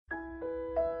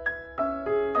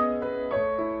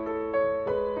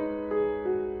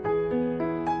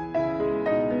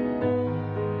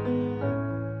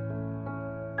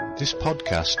This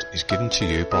podcast is given to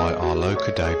you by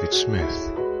Arloka David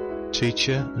Smith,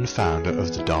 teacher and founder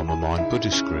of the Dharma Mind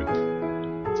Buddhist Group.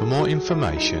 For more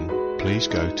information, please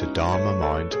go to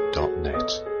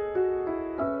dharmamind.net.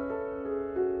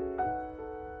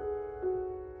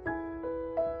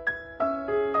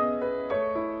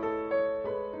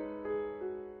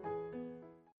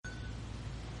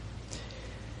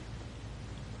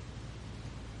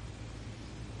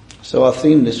 So our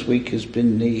theme this week has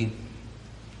been the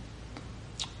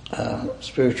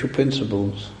spiritual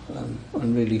principles,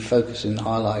 and really focusing,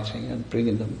 highlighting and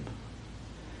bringing them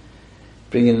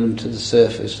to the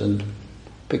surface and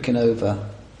picking over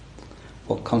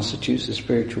what constitutes the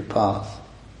spiritual path,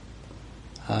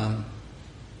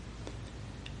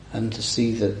 and to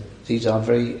see that these are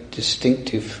very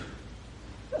distinctive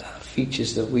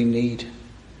features that we need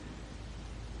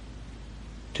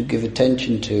to give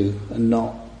attention to and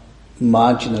not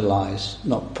marginalise,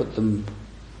 not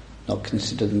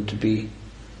consider them to be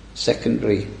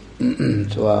secondary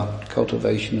to our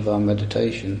cultivation of our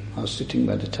meditation, our sitting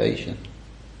meditation,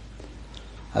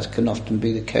 as can often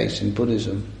be the case in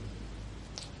Buddhism.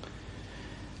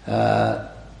 And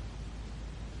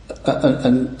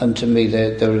to me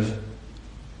they're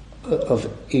of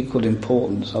equal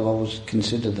importance. I've always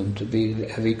considered them to be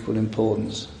of equal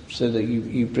importance, so that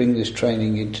you bring this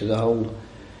training into the whole,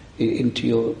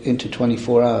 into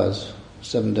 24 hours,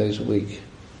 7 days a week.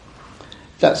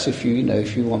 That's if you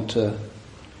want your,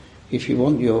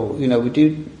 we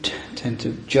do tend to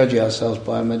judge ourselves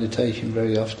by our meditation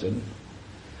very often.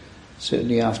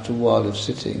 Certainly after a while of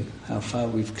sitting, how far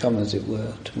we've come, as it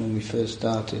were, to when we first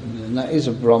started. And that is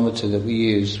a barometer that we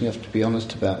use. We have to be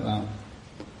honest about that.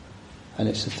 And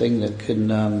it's a thing that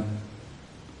can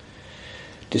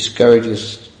discourage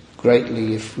us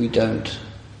greatly if we don't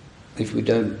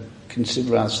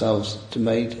consider ourselves to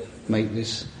make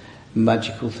this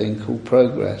magical thing called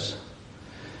progress.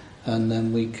 And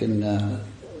then we can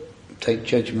take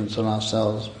judgments on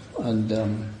ourselves and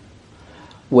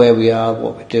where we are,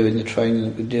 what we're doing, the training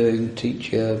that we're doing,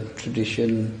 teacher,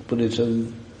 tradition,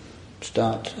 Buddhism,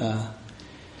 start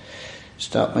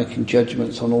making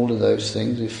judgments on all of those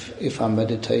things if our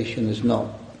meditation has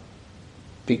not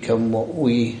become what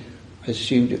we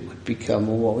assumed it would become,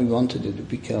 or what we wanted it to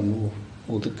become,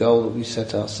 or the goal that we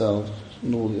set ourselves,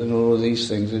 and all of these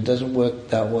things. It doesn't work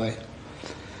that way,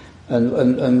 and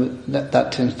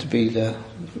that tends to be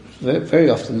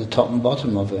very often the top and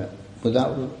bottom of it,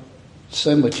 without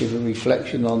so much of a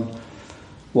reflection on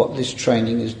what this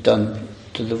training has done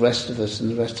to the rest of us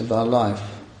and the rest of our life,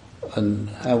 and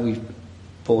how we've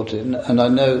brought it. And I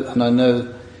know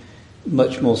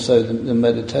much more so than the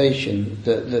meditation,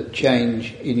 that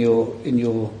change in your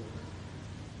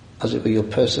as it were, your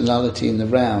personality in the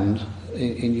round,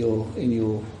 in your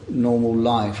normal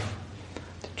life,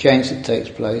 the change that takes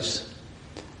place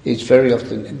is very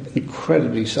often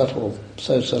incredibly subtle,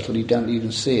 so subtle you don't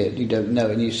even see it, you don't know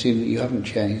it, and you assume that you haven't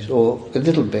changed, or a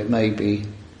little bit maybe.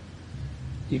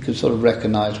 You can sort of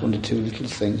recognise one or two little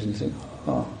things and you think,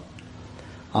 oh,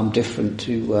 I'm different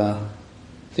to,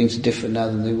 things are different now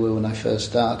than they were when I first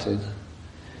started.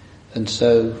 And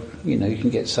so, you can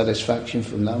get satisfaction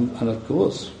from that, and of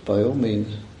course, by all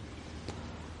means.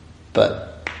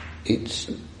 But you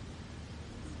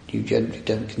generally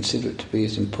don't consider it to be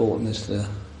as important as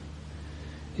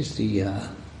the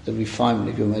refinement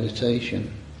of your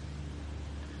meditation.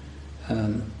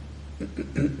 But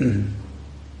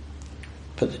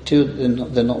the two,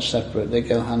 they're not separate, they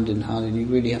go hand in hand, and you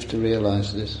really have to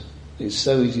realise this. It's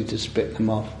so easy to split them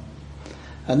off.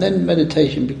 And then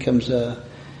meditation becomes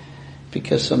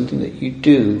something that you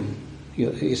do.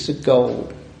 It's a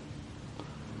goal.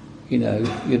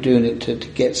 You're doing it to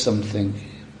get something,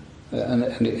 and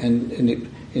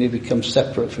it becomes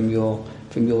separate from your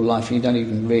life, and you don't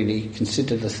even really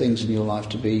consider the things in your life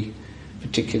to be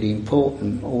particularly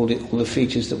important. All the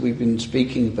features that we've been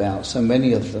speaking about, so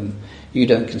many of them, you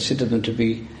don't consider them to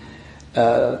be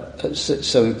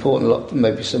so important.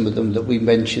 Maybe some of them that we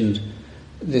mentioned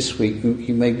this week,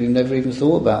 you maybe never even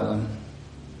thought about them,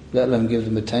 let alone give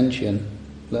them attention,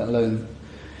 let alone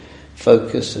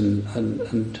focus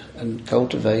and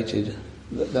cultivated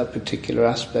that particular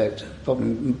aspect.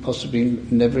 Possibly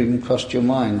never even crossed your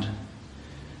mind.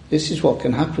 This is what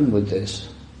can happen with this,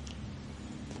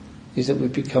 is that we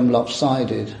become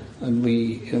lopsided, and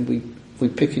we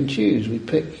pick and choose. We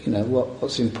pick,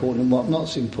 what's important and what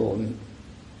not's important.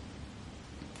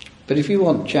 But if you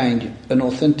want change, an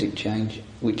authentic change,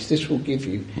 which this will give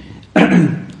you,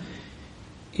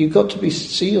 you've got to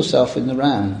see yourself in the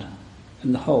round,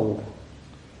 in the whole,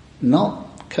 not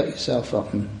cut yourself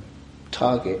up and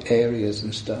target areas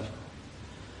and stuff.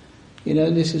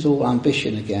 This is all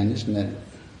ambition again, isn't it?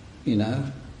 You're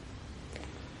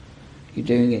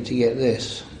doing it to get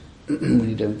this. When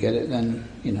you don't get it, then,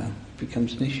 it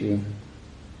becomes an issue.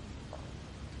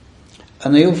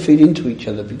 And they all feed into each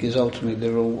other because ultimately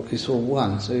it's all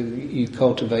one. So you're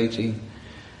cultivating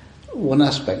one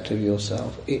aspect of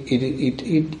yourself.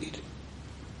 It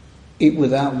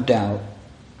without doubt,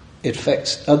 it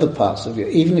affects other parts of you,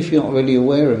 even if you're not really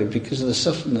aware of it, because of the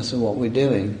subtleness of what we're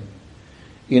doing.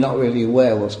 You're not really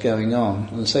aware what's going on.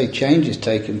 And say change is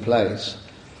taking place,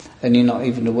 and you're not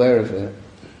even aware of it.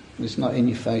 It's not in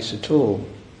your face at all.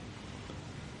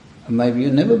 And maybe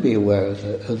you'll never be aware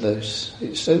of those.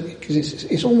 Because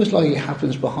it's almost like it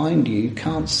happens behind you. You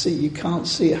can't see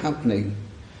it happening.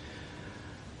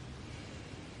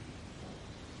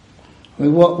 I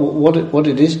mean, what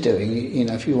it is doing,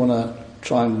 if you want to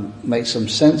try and make some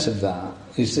sense of that,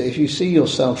 is that if you see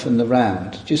yourself in the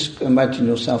round, just imagine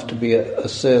yourself to be a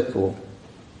circle,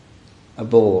 a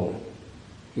ball.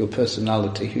 Your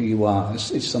personality, who you are,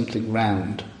 is something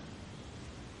round,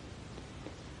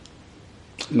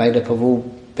 made up of all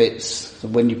bits. So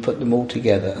when you put them all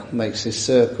together, it makes this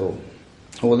circle.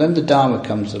 Well, then the Dharma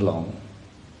comes along,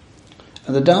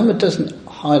 and the Dharma doesn't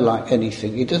highlight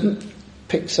anything. It doesn't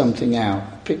pick something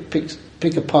out,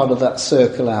 pick a part of that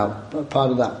circle out, a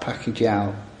part of that package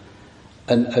out,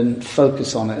 and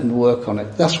focus on it and work on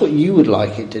it. That's what you would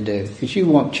like it to do, because you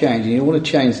want change, and you want to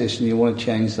change this and you want to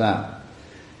change that.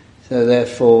 So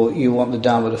therefore, you want the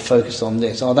Dharma to focus on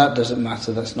this. Oh, that doesn't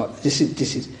matter. That's not. This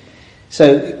is.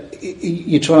 So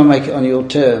you're trying to make it on your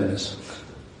terms,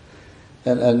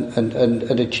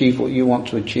 and achieve what you want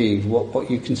to achieve,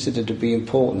 what you consider to be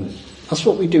important. That's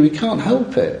what we do. We can't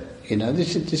help it.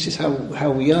 This is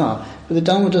how we are. But the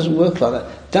Dharma doesn't work like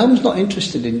that. Dharma's not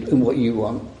interested in what you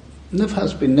want. Never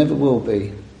has been. Never will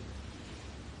be.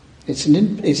 It's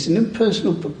an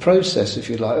impersonal process, if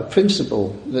you like, a principle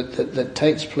that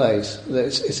takes place.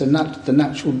 It's the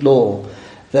natural law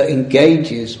that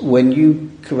engages when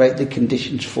you create the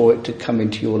conditions for it to come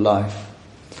into your life,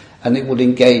 and it will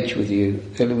engage with you.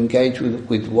 It will engage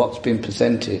with what's been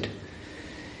presented.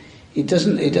 It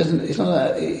doesn't. It's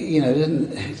not.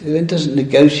 It doesn't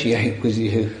negotiate with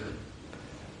you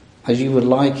as you would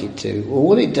like it to. Well,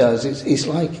 what it does is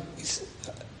like.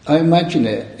 I imagine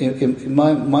it in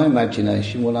my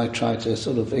imagination when I try to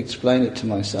sort of explain it to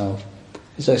myself.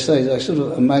 As I say, I sort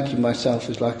of imagine myself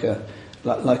as like a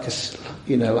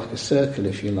circle,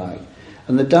 if you like.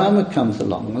 And the Dharma comes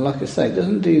along, and like I say, it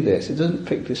doesn't do this. It doesn't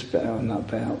pick this bit out and that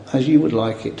bit out as you would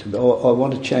like it to be. Or I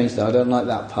want to change that. I don't like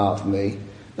that part of me.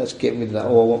 Let's get rid of that.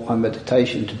 Or I want my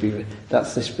meditation to be.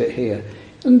 That's this bit here.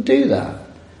 It doesn't do that.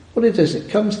 What it does, it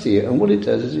comes to you, and what it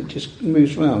does is it just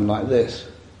moves around like this.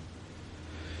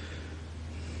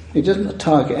 It doesn't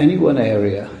target any one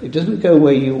area. It doesn't go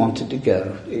where you want it to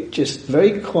go. It just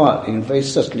very quietly and very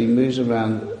subtly moves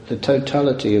around the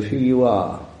totality of who you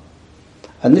are.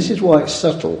 And this is why it's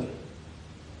subtle.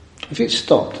 If it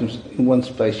stopped in one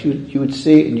space, you would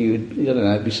see it, and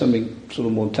it'd be something sort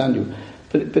of more tangible.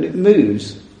 But it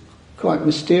moves quite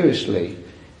mysteriously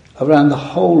around the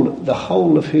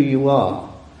whole of who you are.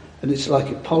 And it's like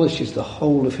it polishes the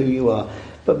whole of who you are.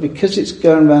 But because it's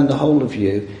going around the whole of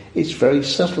you, it's very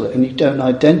subtle, and you don't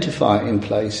identify it in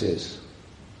places.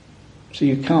 So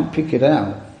you can't pick it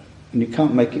out, and you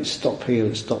can't make it stop here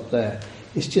and stop there.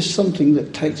 It's just something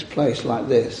that takes place like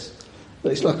this.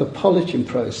 But it's like a polishing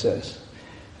process.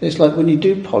 It's like when you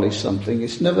do polish something,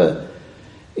 it's never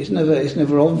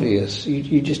obvious.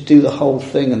 You just do the whole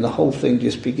thing, and the whole thing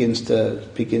just begins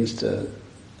to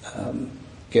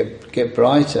get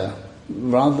brighter.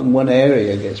 Rather than one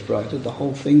area gets brighter, the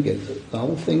whole thing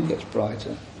gets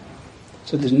brighter.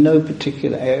 So there's no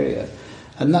particular area,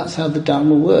 and that's how the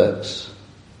Dharma works.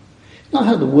 Not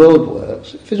how the world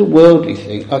works. If it's a worldly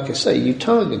thing, like I say, you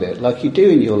target it like you do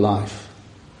in your life.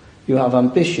 You have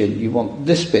ambition. You want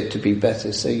this bit to be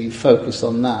better, so you focus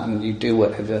on that, and you do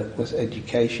whatever with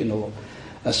education or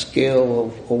a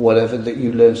skill or whatever that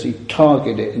you learn. So you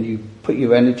target it, and you put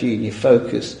your energy and your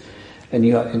focus. And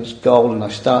it's goal, and I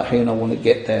start here and I want to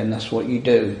get there, and that's what you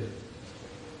do.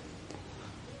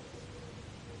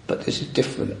 But this is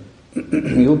different.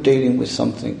 You're dealing with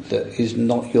something that is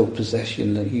not your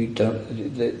possession, that you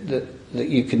don't, that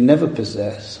you can never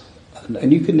possess,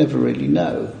 and you can never really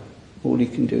know. All you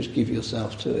can do is give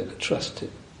yourself to it and trust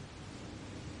it.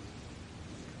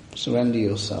 Surrender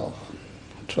yourself,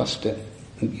 trust it,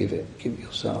 and give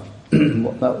yourself.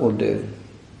 What that will do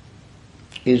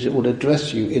is it will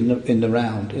address you in the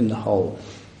round, in the whole.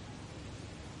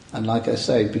 And like I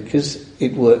say, because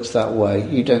it works that way,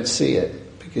 you don't see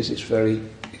it, because it's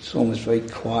almost very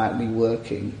quietly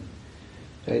working.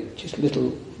 Just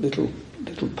little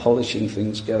polishing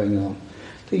things going on.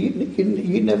 So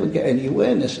you never get any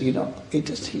awareness. It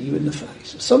just hit you in the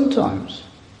face. Sometimes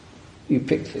you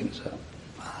pick things up,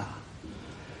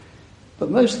 but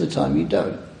most of the time you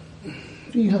don't.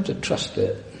 You have to trust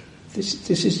it. This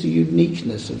is the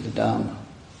uniqueness of the Dharma.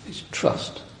 It's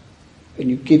trust, and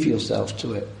you give yourself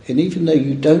to it. And even though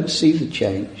you don't see the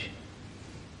change,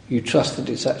 you trust that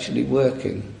it's actually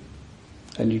working,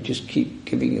 and you just keep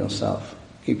giving yourself.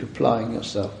 Keep applying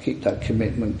yourself, keep that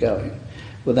commitment going,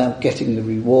 without getting the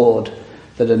reward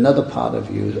that another part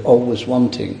of you is always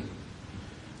wanting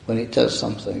when it does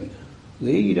something.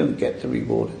 There you don't get the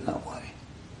reward in that way.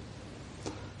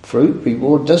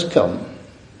 Reward does come,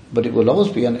 but it will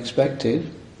always be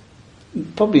unexpected.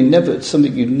 Probably never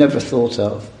something you never thought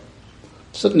of.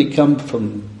 Suddenly come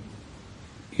from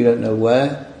you don't know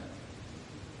where,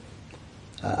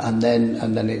 and then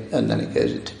it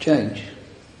goes into change.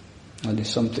 And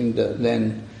it's something that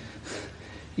then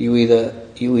you either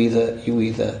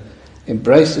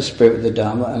embrace the spirit of the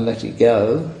Dharma and let it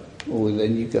go, or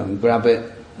then you go and grab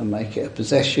it and make it a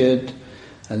possession,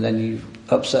 and then you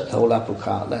upset the whole apple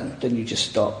cart. Then you just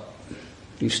stop.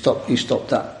 You stop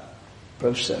that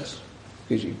process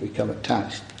because you become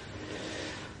attached.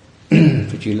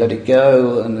 But you let it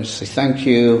go and say thank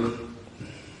you,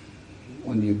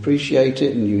 and you appreciate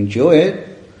it and you enjoy it.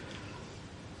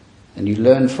 And you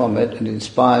learn from it and it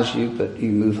inspires you, but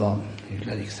you move on. You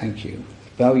let it, thank you.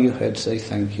 Bow your head, say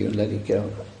thank you, and let it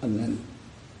go. And then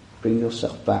bring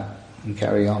yourself back and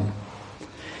carry on.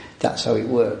 That's how it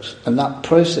works. And that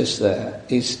process there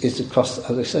is across,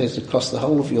 as I say, is across the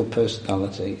whole of your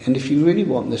personality. And if you really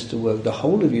want this to work, the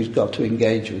whole of you's got to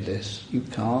engage with this. You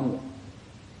can't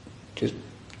just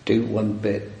do one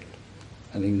bit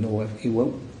and ignore it.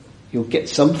 You'll get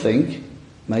something,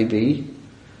 maybe,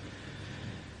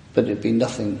 but it'd be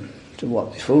nothing to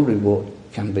what the full reward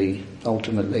can be,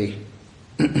 ultimately.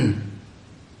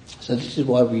 So this is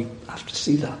why we have to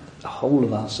see that, the whole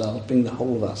of ourselves, bring the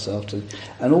whole of ourselves to...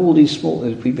 And all these small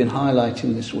things we've been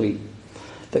highlighting this week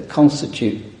that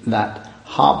constitute that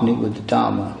harmony with the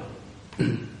Dharma,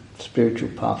 spiritual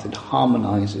path, it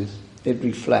harmonises, it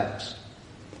reflects.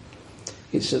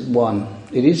 It's at one.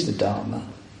 It is the Dharma,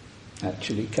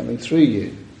 actually, coming through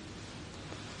you.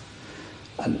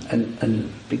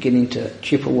 And beginning to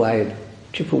chip away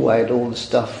at all the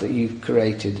stuff that you've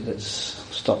created that's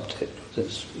stopped it,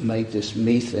 that's made this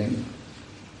me thing.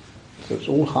 So it's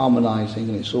all harmonising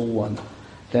and it's all one.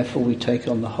 Therefore we take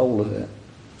on the whole of it,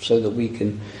 so that we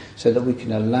can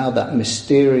allow that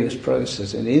mysterious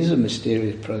process. And it is a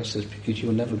mysterious process because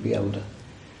you'll never be able to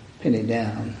pin it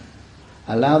down.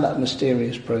 Allow that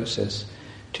mysterious process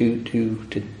to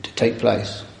take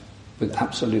place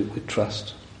with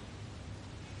trust.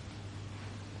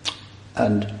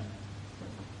 And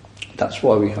that's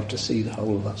why we have to see the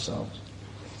whole of ourselves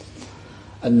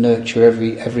and nurture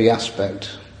every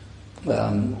aspect, as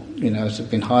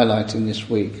I've been highlighting this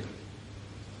week.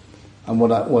 And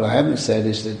what I haven't said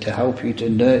is that to help you to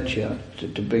nurture,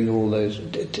 to bring all those,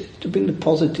 to bring the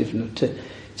positiveness,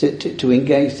 to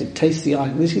engage, to taste the eye.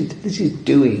 This is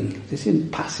doing. This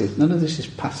isn't passive. None of this is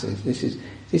passive. This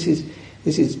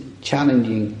is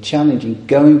challenging,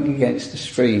 going against the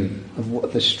stream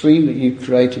of the stream that you've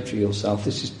created for yourself.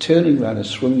 This is turning around and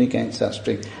swimming against that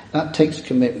stream. That takes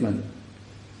commitment,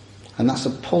 and that's a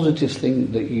positive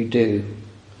thing that you do.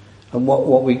 And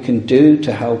what we can do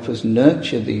to help us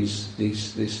nurture this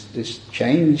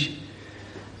change,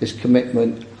 this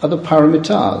commitment, are the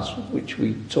paramitas, which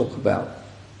we talk about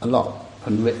a lot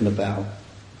and written about.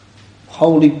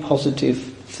 Wholly positive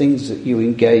things that you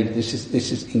engage. This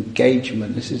is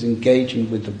engagement. This is engaging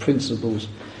with the principles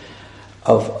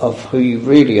of who you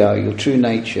really are, your true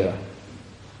nature.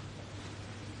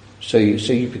 So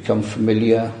you become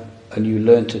familiar and you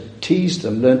learn to tease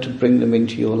them, learn to bring them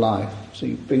into your life. So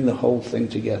you bring the whole thing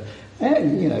together.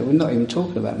 And, we're not even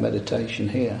talking about meditation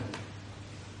here.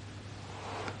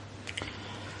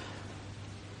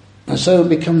 And so it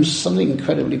becomes something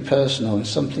incredibly personal and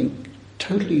something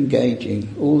totally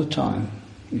engaging all the time.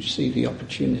 You see the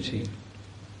opportunity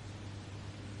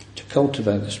to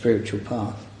cultivate the spiritual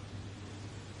path,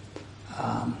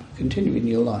 continue in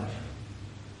your life.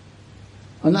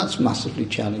 And that's massively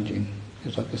challenging,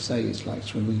 because like I say, it's like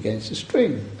swimming against a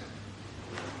stream.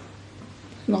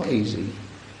 It's not easy.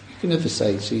 You can never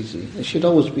say it's easy. There should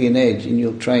always be an edge in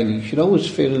your training. You should always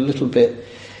feel there's a little bit,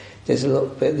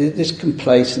 this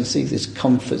complacency, this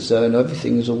comfort zone,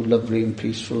 everything is all lovely and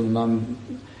peaceful, and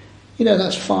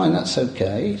that's fine, that's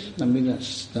okay. I mean,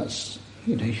 that's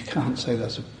you can't say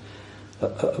that's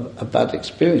a bad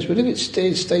experience, but if it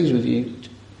stays with you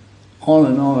on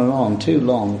and on and on, too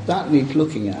long, that needs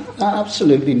looking at. That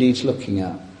absolutely needs looking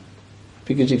at.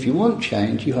 Because if you want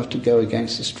change, you have to go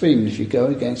against the stream. And if you go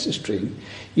against the stream,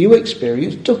 you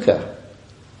experience dukkha.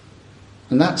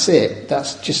 And that's it.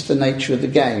 That's just the nature of the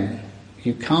game.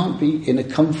 You can't be in a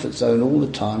comfort zone all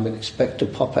the time and expect to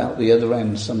pop out the other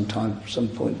end some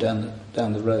point down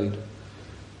the road.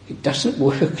 It doesn't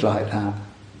work like that.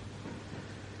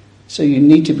 So you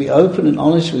need to be open and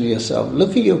honest with yourself.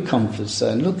 Look at your comfort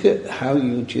zone. Look at how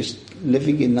you're just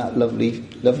living in that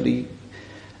lovely,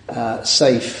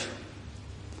 safe,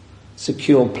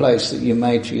 secure place that you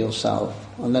made for yourself.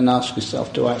 And then ask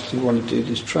yourself, do I actually want to do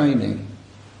this training?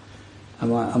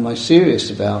 Am I serious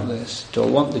about this? Do I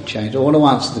want the change? Do I want to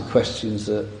answer the questions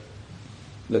that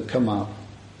come up,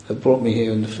 that brought me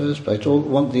here in the first place? Do I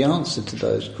want the answer to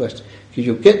those questions? Because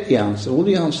you'll get the answer. All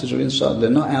the answers are inside. They're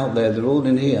not out there. They're all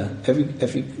in here.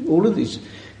 All of these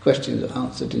questions are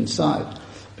answered inside.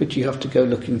 But you have to go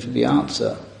looking for the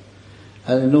answer.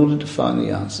 And in order to find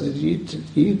the answer,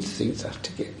 things have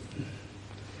to get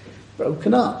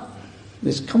broken up.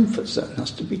 This comfort zone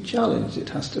has to be challenged. It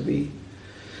has to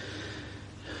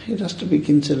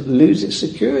begin to lose its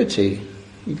security.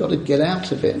 You've got to get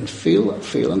out of it and feel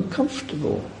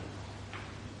uncomfortable.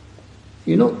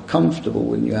 You're not comfortable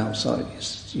when you're outside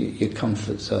your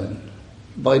comfort zone.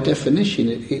 By definition,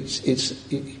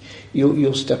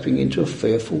 you're stepping into a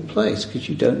fearful place because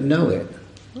you don't know it,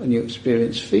 and you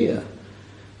experience fear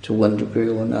to one degree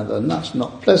or another, and that's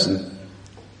not pleasant.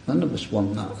 None of us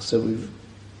want that, so we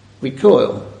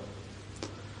recoil,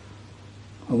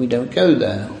 and we don't go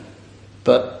there.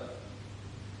 But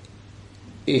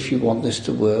if you want this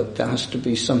to work, there has to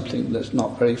be something that's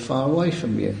not very far away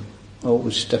from you.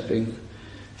 Always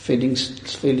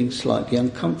feeling slightly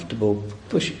uncomfortable,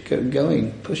 pushing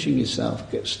yourself,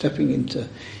 stepping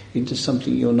into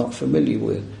something you're not familiar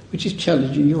with, which is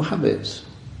challenging your habits.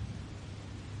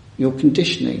 Your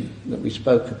conditioning that we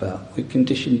spoke about. We're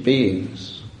conditioned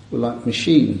beings. We're like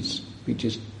machines. We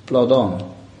just plod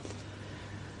on.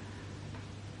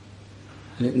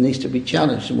 And it needs to be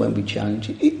challenged, and when we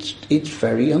challenge it,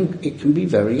 it can be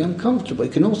very uncomfortable.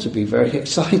 It can also be very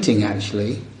exciting,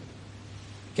 actually.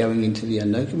 Going into the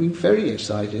unknown can be very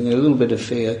exciting, and a little bit of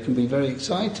fear can be very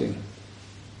exciting,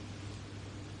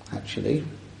 actually.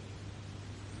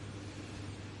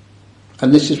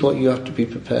 And this is what you have to be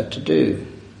prepared to do.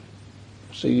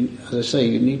 So, as I say,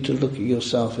 you need to look at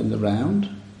yourself in the round,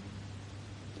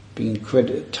 being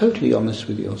totally honest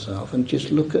with yourself, and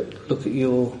just look at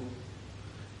your.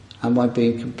 Am I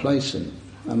being complacent?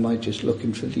 Am I just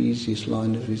looking for the easiest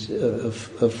line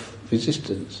of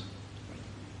resistance,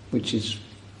 which is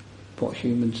what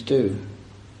humans do,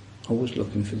 always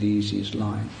looking for the easiest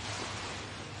line.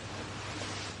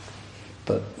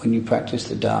 But when you practice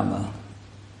the Dharma,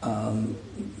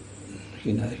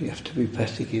 you have to be prepared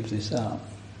to give this up.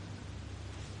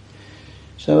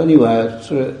 So anyway,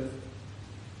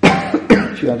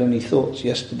 if you had any thoughts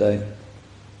yesterday,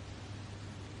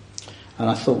 and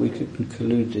I thought we could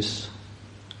conclude this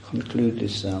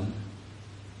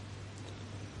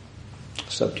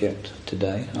subject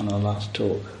today on our last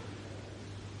talk.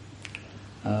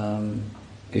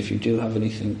 If you do have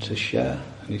anything to share,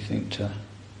 anything to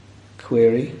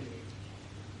query,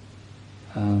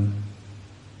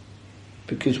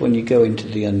 because when you go into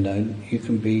the unknown, you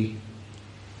can be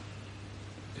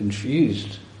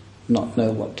confused, not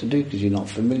know what to do because you're not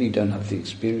familiar, you don't have the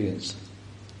experience,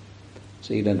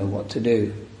 so you don't know what to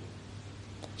do.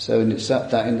 So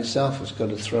that in itself has got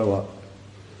to throw up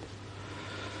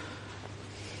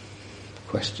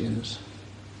questions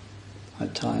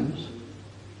at times.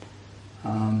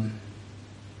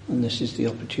 And this is the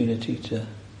opportunity to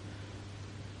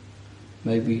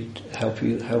maybe help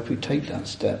you take that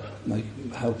step,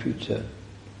 help you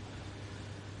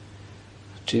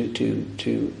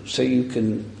so you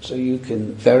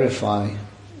can verify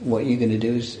what you're going to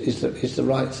do is the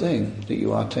right thing, that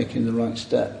you are taking the right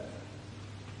step.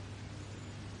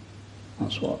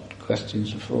 That's what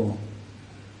questions are for.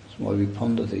 That's why we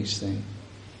ponder these things.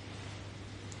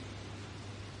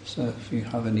 So if you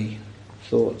have any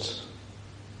thoughts.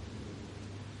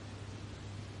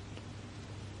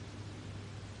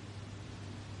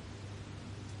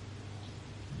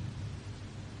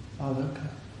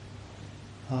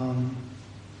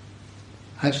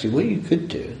 Actually, what you could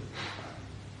do,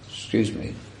 excuse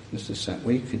me, Mr. Sant,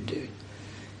 what you could do, you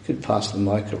could pass the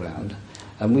mic around,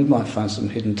 and we might find some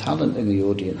hidden talent in the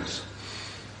audience.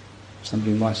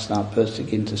 Somebody might start bursting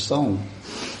into song,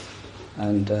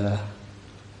 and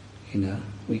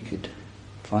we could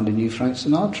find a new Frank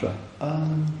Sinatra.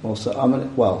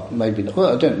 Maybe not.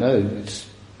 Well, I don't know.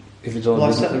 If it's on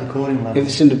I set the recording level. If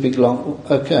it's in the big long...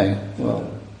 Okay, well...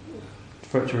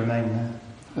 For it to remain there.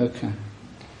 Okay.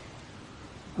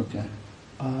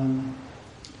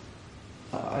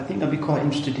 I think I'd be quite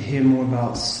interested to hear more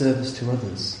about service to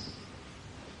others.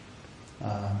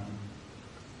 I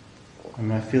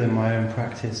feel in my own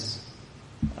practice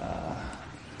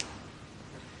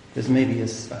there's maybe a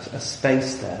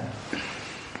space there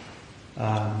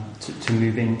to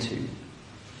move into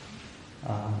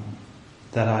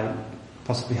that I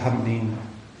possibly haven't been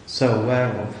so aware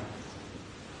of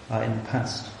in the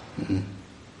past. Mm-hmm.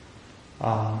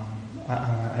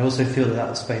 I also feel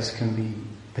that space can be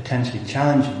potentially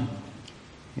challenging,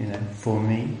 for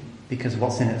me, because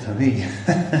what's in it for me?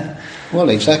 Well,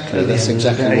 exactly. That's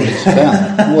exactly what it's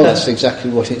about. Well, that's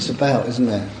exactly what it's about, isn't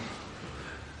it?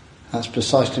 That's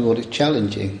precisely what it's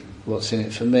challenging. What's in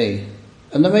it for me?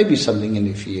 And there may be something in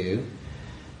it for you,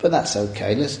 but that's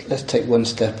okay. Let's take one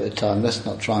step at a time. Let's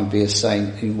not try and be a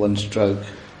saint in one stroke,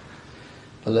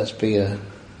 but let's be a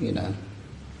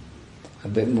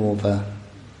bit more of a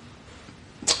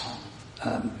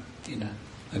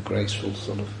graceful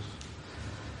sort of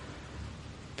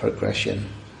progression.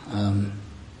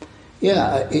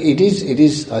 It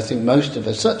is. I think most of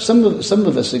us. Some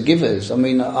of us are givers. I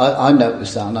mean, I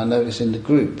notice that, and I notice in the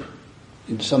group.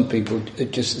 In some people,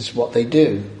 it just is what they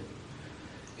do.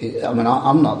 I'm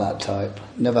not that type.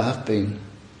 Never have been.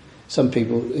 Some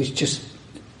people, it's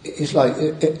like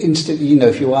instantly.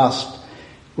 If you asked,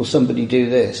 will somebody do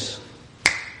this?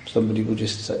 Somebody will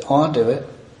just say, "Oh, I'll do it."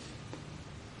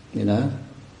 And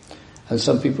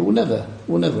some people will never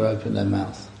open their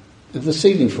mouth. If the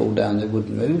ceiling fall down, they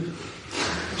wouldn't move.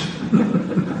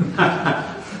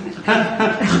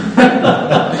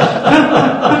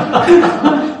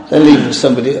 They leave for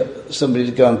somebody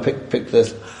to go and pick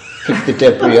the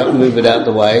debris up and move it out of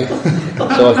the way,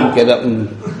 so I can get up and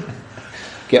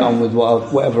get on with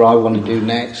whatever I want to do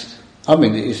next. I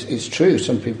mean, it's true.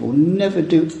 Some people never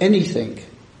do anything,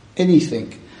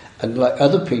 and like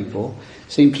other people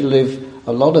seem to live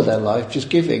a lot of their life just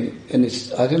giving. And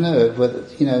I don't know whether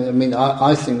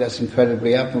I think that's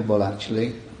incredibly admirable.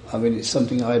 Actually, I mean, it's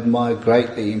something I admire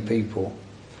greatly in people,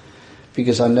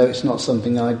 because I know it's not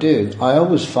something I do. I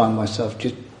always find myself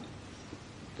just,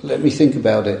 let me think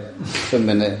about it for a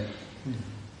minute.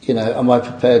 Am I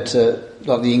prepared to,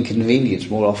 like, the inconvenience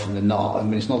more often than not? I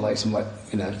mean, it's not like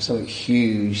something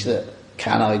huge that,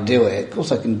 can I do it? Of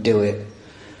course I can do it,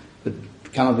 but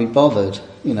can I be bothered?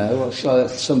 Should I let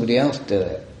somebody else do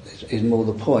it? Is more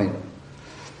the point.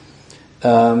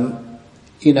 And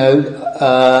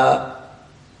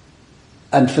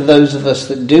for those of us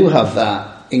that do have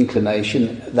that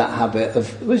inclination, that habit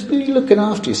of, you're looking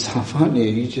after yourself, aren't you?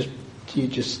 You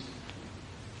just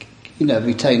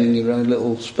retaining your own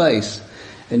little space,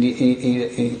 and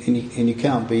you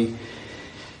can't be,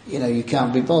 you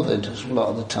can't be bothered a lot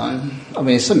of the time. I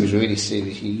mean, if something's really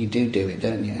serious, you do it,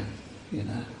 don't you?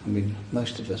 I mean,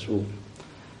 most of us will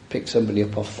pick somebody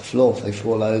up off the floor if they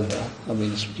fall over. I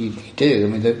mean, you do. I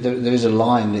mean, there is a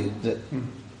line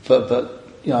but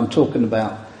I'm talking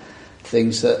about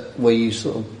things where you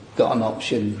sort of got an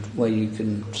option where you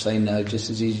can say no just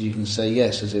as easy as you can say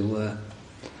yes, as it were.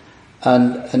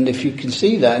 And if you can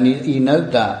see that, and you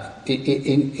note that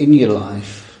in your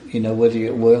life, whether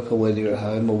you're at work or whether you're at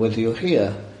home or whether you're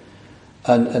here,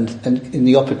 and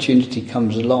the opportunity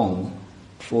comes along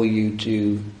for you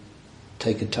to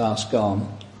take a task on,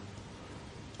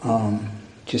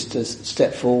 just to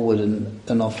step forward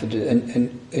and offer it,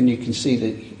 and you can see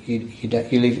that you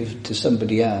leave it to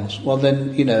somebody else. Well,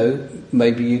 then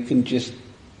maybe you can just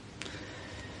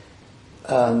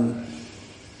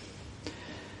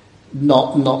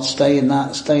not stay in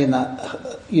that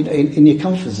in your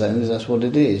comfort zone, because that's what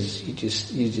it is. You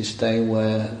just stay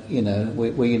where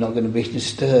where you're not going to be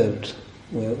disturbed.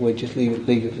 Where just leave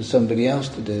it for somebody else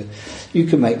to do. You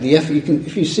can make the effort.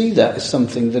 If you see that as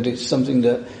something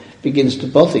that begins to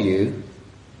bother you.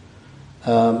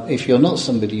 If you're not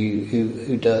somebody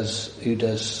who does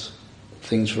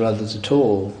things for others at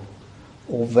all,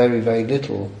 or very, very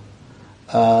little,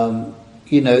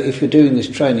 if you're doing this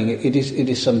training, it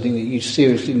is something that you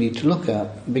seriously need to look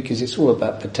at, because it's all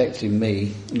about protecting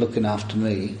me, looking after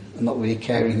me, and not really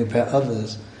caring about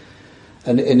others.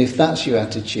 And if that's your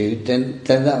attitude, then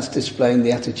that's displaying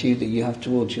the attitude that you have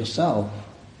towards yourself,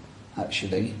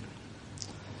 actually.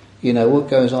 What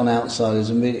goes on outside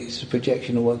is a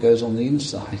projection of what goes on the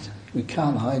inside. We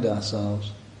can't hide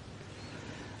ourselves.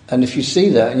 And if you see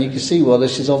that, and you can see, well,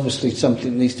 this is obviously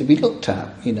something that needs to be looked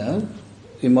at,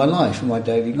 in my life, in my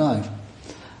daily life.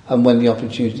 And when the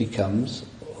opportunity comes,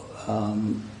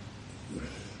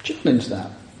 challenge that.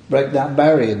 break that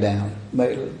barrier down,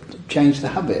 change the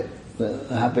habit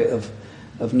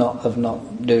of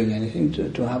not doing anything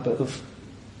to a habit of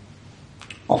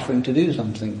offering to do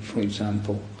something, for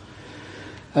example.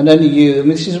 And only you, I mean,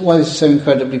 this is why it's so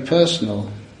incredibly personal,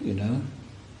 you know.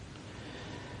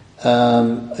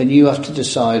 And you have to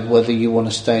decide whether you want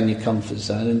to stay in your comfort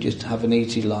zone and just have an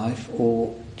easy life,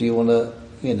 or do you want to,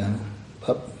 you know,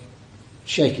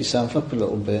 shake yourself up a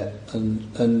little bit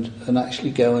and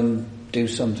actually go and do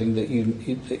something that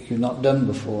you've not done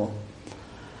before.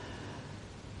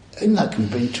 And that can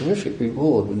bring terrific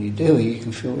reward when you do it. You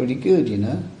can feel really good, you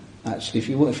know. Actually, if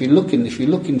you're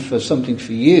looking for something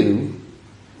for you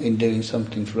in doing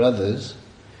something for others,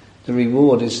 the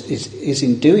reward is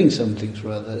in doing something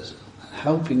for others,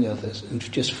 helping others, and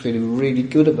just feeling really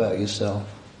good about yourself.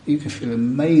 You can feel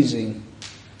amazing.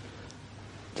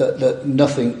 That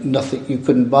nothing you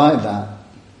couldn't buy that,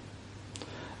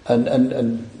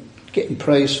 and getting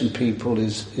praise from people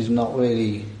is not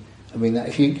really. I mean,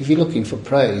 if you're looking for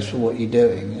praise for what you're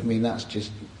doing, I mean that's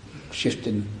just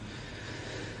shifting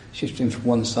from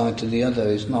one side to the other.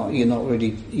 It's not. You're not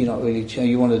really. You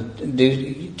want to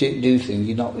do things.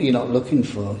 You're not looking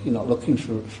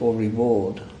for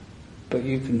reward, but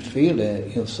you can feel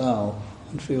it yourself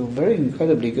and feel very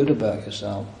incredibly good about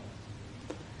yourself.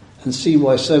 And see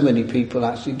why so many people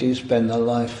actually do spend their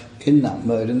life in that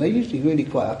mode, and they're usually really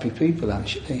quite happy people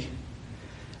actually.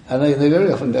 And they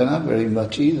very often don't have very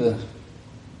much either.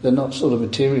 They're not sort of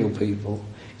material people.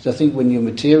 Because I think when you're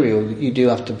material, you do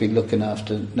have to be looking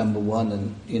after number one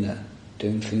and, you know,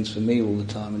 doing things for me all the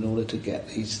time in order to get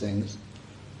these things.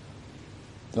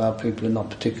 There are people who are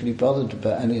not particularly bothered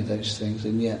about any of those things,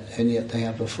 and yet they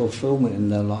have a fulfillment in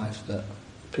their life that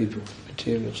people with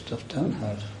material stuff don't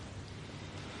have.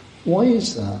 Why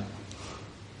is that?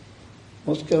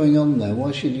 What's going on there?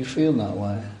 Why should you feel that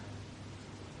way?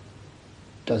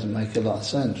 Doesn't make a lot of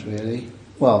sense, really.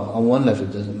 Well, on one level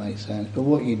it doesn't make sense, but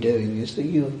what you're doing is that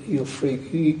you're free.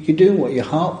 You're doing what your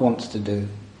heart wants to do.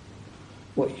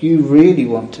 What you really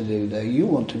want to do there, you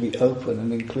want to be open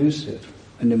and inclusive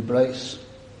and embrace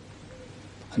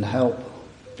and help,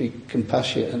 be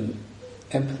compassionate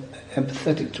and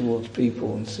empathetic towards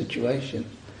people and situations.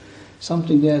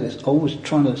 Something there that's always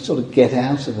trying to sort of get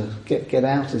out of it, get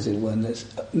out as it were, and this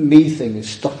me thing is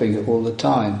stopping it all the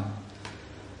time.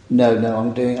 No,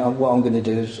 what I'm going to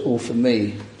do is all for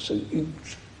me. So you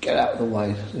get out of the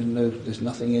way. There's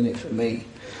nothing in it for me.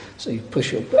 So you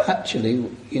push it. But actually,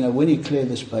 you know, when you clear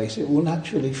the space, it will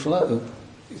naturally flow.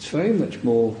 It's very much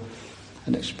more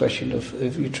an expression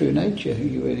of your true nature, who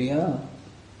you really are.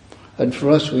 And for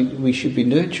us, we should be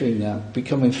nurturing that,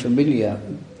 becoming familiar,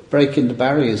 breaking the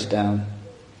barriers down,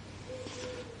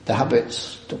 the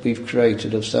habits that we've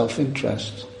created of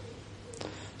self-interest,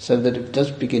 so that it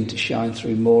does begin to shine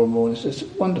through more and more. It's a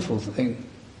wonderful thing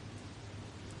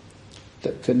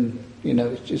that can, you know,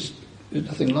 it's just, there's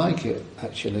nothing like it,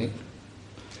 actually.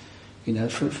 You know,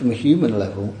 from a human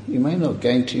level, you may not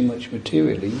gain too much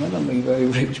materially, you may not be very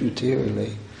rich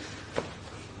materially.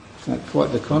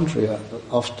 Quite the contrary,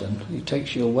 often. It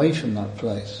takes you away from that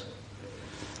place.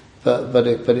 But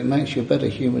it makes you a better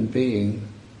human being,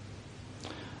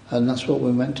 and that's what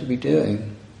we're meant to be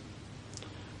doing.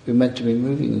 We're meant to be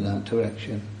moving in that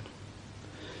direction.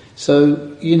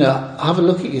 So, you know, have a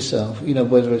look at yourself, you know,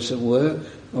 whether it's at work.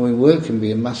 I mean, work can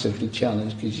be a massively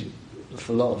challenge because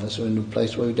for a lot of us we're in a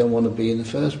place where we don't want to be in the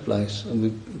first place, and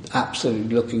we're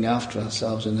absolutely looking after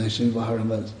ourselves in those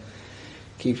environments,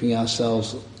 keeping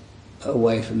ourselves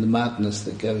away from the madness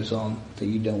that goes on that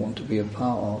you don't want to be a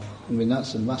part of. I mean,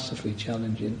 that's a massively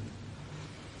challenging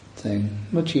thing.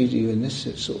 Much easier in this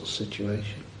sort of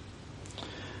situation.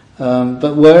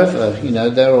 But wherever, you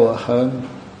know, there or at home,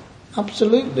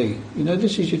 absolutely. You know,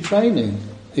 this is your training.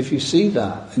 If you see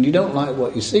that, and you don't like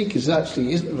what you see, because it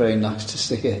actually isn't very nice to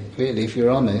see it, really, if you're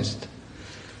honest.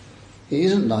 It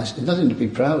isn't nice. There's nothing to be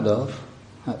proud of,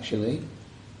 actually.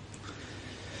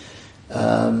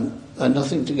 And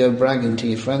nothing to go bragging to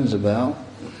your friends about.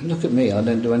 Look at me, I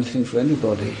don't do anything for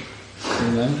anybody.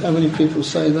 You know, how many people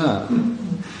say that?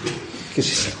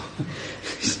 Because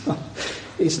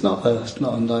it's not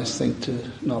a nice thing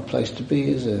not a place to be,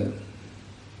 is it?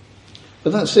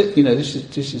 But that's it. You know, this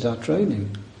is our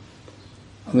training.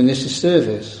 I mean, this is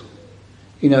service.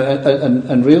 You know,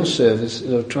 and real service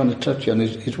that I'm trying to touch on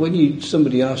is when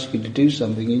somebody asks you to do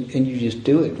something and you just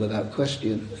do it without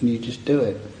question, and you just do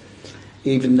it.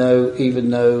 Even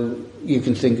though you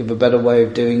can think of a better way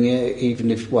of doing it, even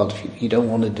if you don't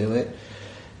want to do it,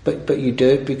 but you do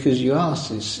it because you ask.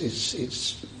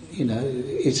 It's you know,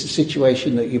 it's a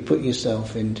situation that you put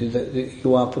yourself into, that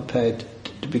you are prepared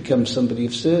to become somebody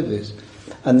of service,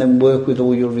 and then work with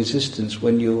all your resistance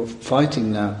when you're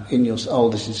fighting that in your, oh,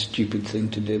 this is a stupid thing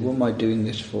to do, what am I doing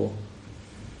this for?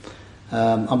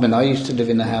 I used to live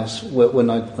in a house when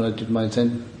I did my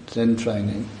Zen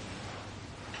training,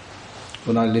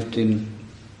 when I lived in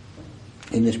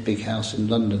this big house in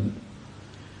London,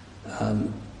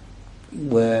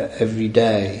 where every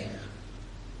day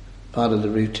part of the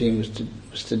routine was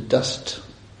to dust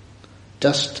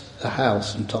a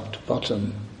house from top to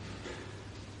bottom,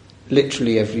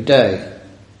 literally every day.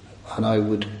 And I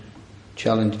would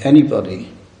challenge anybody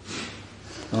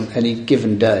on any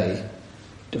given day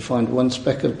to find one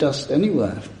speck of dust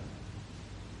anywhere.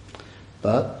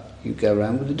 But you go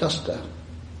around with a duster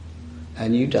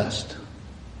and you dust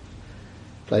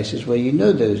places where you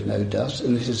know there's no dust,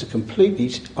 and this is a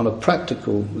completely, on a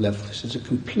practical level, this is a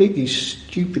completely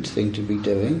stupid thing to be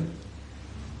doing.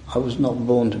 I was not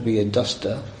born to be a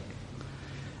duster,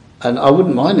 and I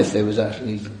wouldn't mind if there was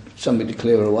actually something to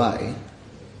clear away.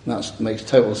 That makes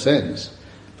total sense.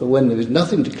 But when there was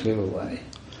nothing to clear away,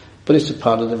 but it's a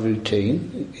part of the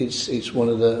routine. It's one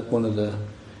of the.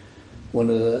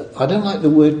 I don't like the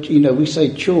word. We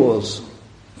say chores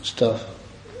stuff.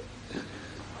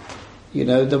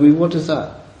 What is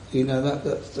that?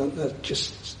 That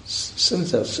just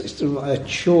sounds like it's a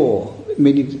chore.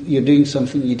 Meaning you're doing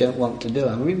something you don't want to do.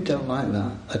 I really don't like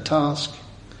that. A task,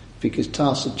 because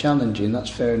tasks are challenging. That's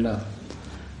fair enough.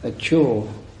 A chore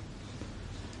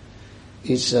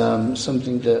is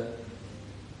something that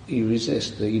you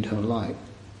resist, that you don't like.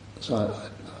 So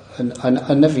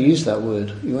I never use that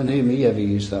word. You won't hear me ever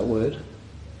use that word.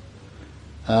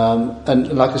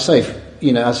 And like I say,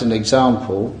 as an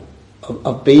example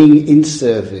of being in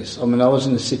service. I was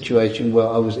in a situation where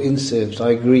I was in service.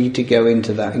 I agreed to go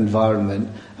into that environment,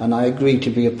 and I agreed to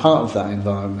be a part of that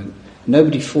environment.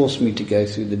 Nobody forced me to go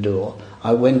through the door.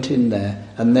 I went in there,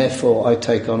 and therefore I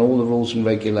take on all the rules and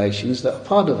regulations that are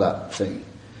part of that thing.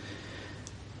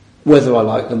 Whether I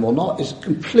like them or not is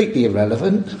completely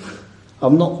irrelevant.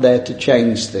 I'm not there to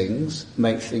change things,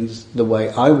 make things the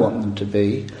way I want them to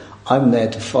be. I'm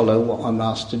there to follow what I'm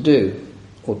asked to do,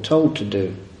 or told to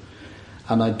do.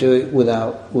 And I do it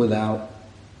without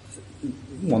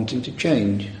wanting to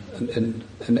change. And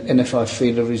if I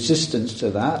feel a resistance to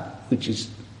that, which is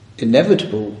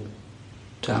inevitable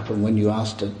to happen when you're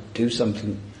asked to do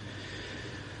something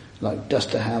like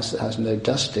dust a house that has no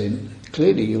dust in,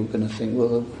 clearly you're going to think,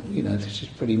 well, this is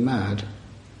pretty mad.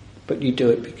 But you do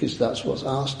it because that's what's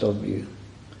asked of you.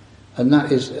 And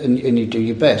that is, and you do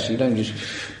your best. You don't just,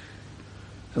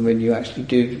 you actually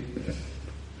do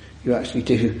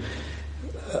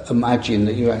imagine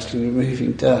that you're actually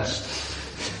removing dust.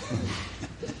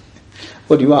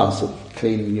 Well, you are sort of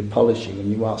cleaning and you're polishing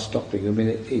and you are stopping.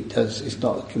 It's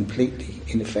not a completely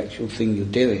ineffectual thing you're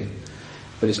doing,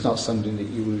 but it's not something that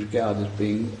you would regard as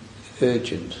being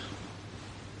urgent.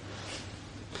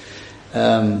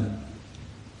 As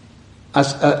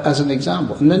an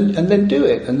example, and then do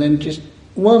it, and then just,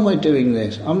 why am I doing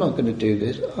this? I'm not going to do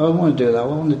this. I want to do that. I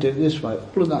want to do it this way.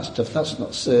 All of that stuff, that's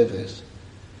not service.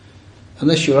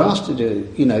 Unless you're asked to do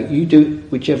it, you do it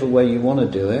whichever way you want to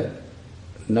do it,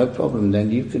 no problem.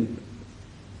 Then you can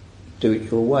do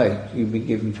it your way. You've been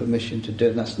given permission to do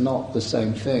it. That's not the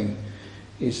same thing.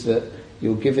 It's that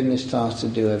you're given this task to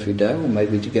do every day, or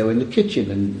maybe to go in the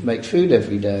kitchen and make food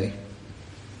every day,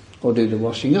 or do the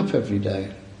washing up every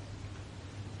day.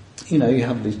 You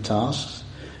have these tasks,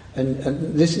 and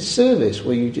this is service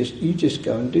where you just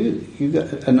go and do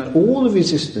it. And all the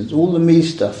resistance, all the me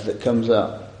stuff that comes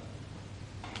up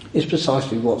is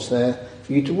precisely what's there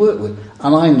for you to work with.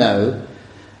 And I know,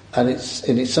 and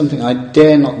it's something I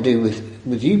dare not do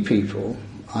with you people.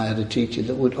 I had a teacher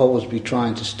that would always be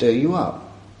trying to stir you up.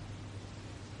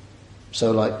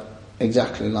 So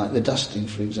exactly like the dusting,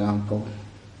 for example,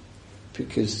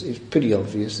 because it's pretty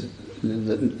obvious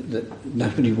that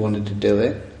nobody wanted to do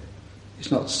it.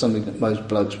 It's not something that most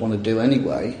blokes want to do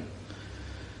anyway,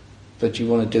 but you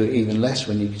want to do it even less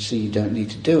when you can see you don't need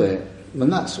to do it.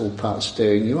 And that's all part of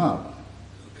stirring you up.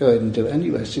 Go ahead and do it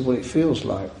anyway, see what it feels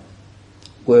like.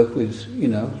 Work with,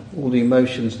 all the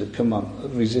emotions that come up,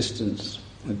 resistance,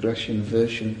 aggression,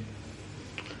 aversion.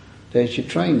 There's your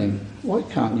training. Why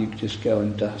can't you just go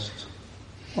and dust?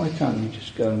 Why can't you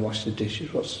just go and wash the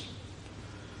dishes?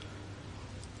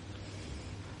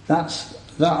 That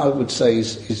I would say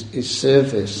is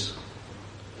service,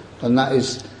 and that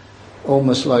is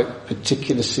almost like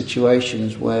particular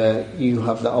situations where you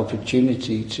have the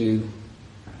opportunity to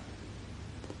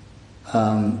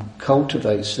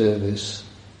cultivate service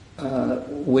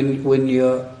when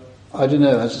you're, I don't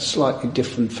know, has a slightly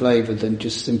different flavour than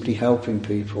just simply helping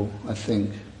people, I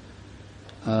think.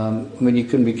 You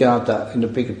can regard that in a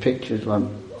bigger picture as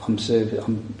I'm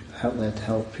out there to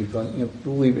help people.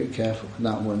 We're a bit careful with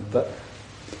that one,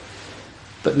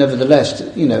 but nevertheless,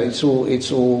 it's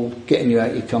all getting you out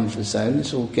of your comfort zone.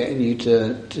 It's all getting you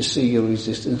to see your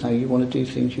resistance, how you want to do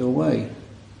things your way.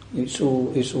 It's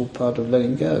all part of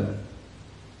letting go.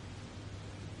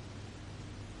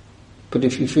 But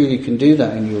if you feel you can do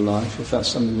that in your life, if that's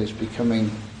something that's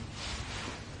becoming,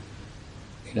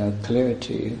 clearer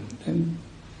to you, then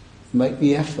make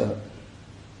the effort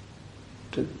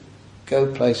to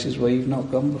go places where you've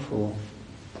not gone before.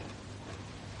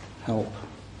 Help.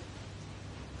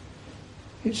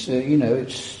 You'll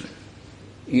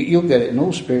get it in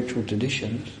all spiritual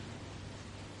traditions.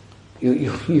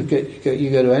 You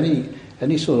go to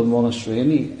any sort of monastery,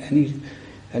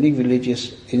 any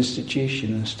religious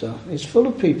institution and stuff. It's full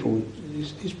of people.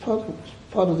 It's part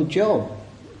of the job.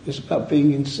 It's about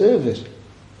being in service.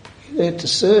 You're there to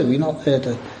serve. You're not there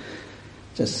to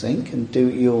think and do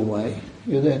it your way.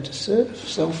 You're there to serve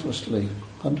selflessly,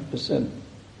 100%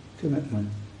 commitment.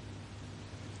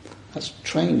 That's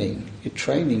training. You're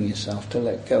training yourself to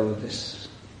let go of this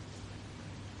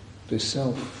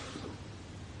self.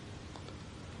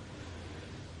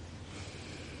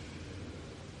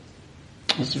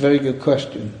 That's a very good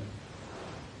question.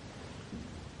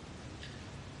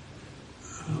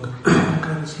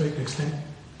 Kind of slight extent,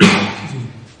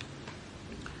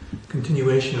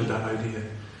 continuation of that idea,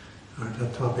 or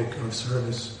that topic of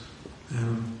service.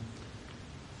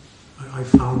 I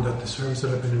found that the service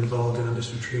that I've been involved in on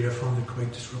this retreat, I found it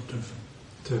quite disruptive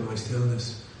to my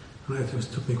stillness, and it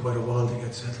took me quite a while to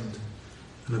get settled.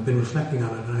 And I've been reflecting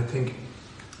on it, and I think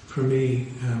for me,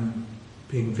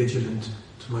 being vigilant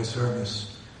to my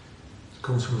service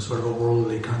comes from a sort of a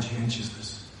worldly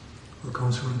conscientiousness, or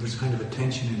comes from there's kind of a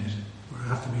tension in it, where I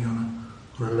have to be on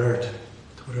alert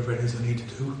to whatever it is I need to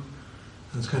do.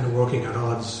 And it's kind of working at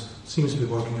odds, seems to be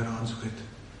working at odds with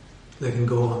letting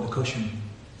go on the cushion.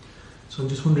 So I'm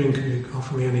just wondering, can you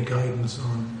offer me any guidance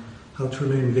on how to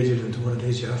remain vigilant to what it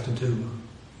is you have to do,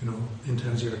 in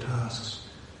terms of your tasks,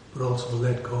 but also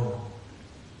let go?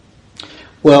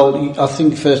 Well, I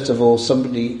think first of all,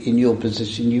 somebody in your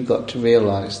position, you've got to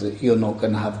realise that you're not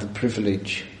going to have the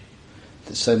privilege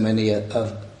that so many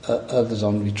others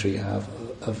on retreat have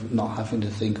of not having to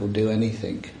think or do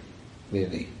anything,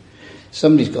 really.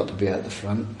 Somebody's got to be at the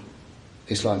front.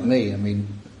 It's like me.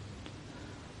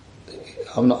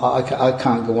 I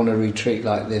can't go on a retreat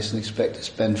like this and expect to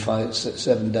spend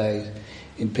 5-7 days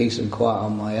in peace and quiet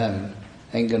on my own.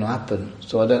 Ain't going to happen.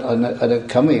 So I don't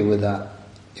come here with that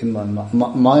in my mind.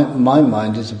 My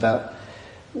mind is about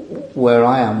where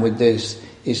I am with this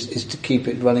is to keep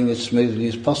it running as smoothly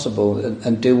as possible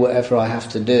and do whatever I have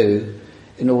to do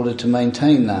in order to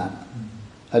maintain that.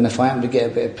 And if I happen to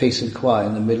get a bit of peace and quiet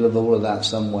in the middle of all of that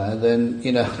somewhere, then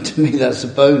to me that's a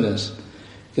bonus.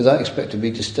 Because I expect to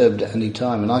be disturbed at any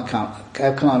time, and I can't.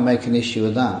 How can I make an issue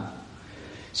of that?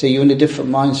 So you're in a different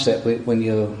mindset when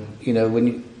you're,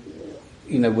 when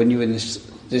you're in this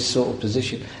sort of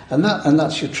position, and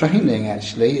that's your training.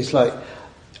 Actually, it's like,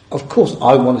 of course,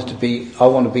 I want to be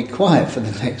quiet for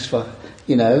the next 5.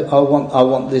 I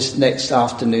want this next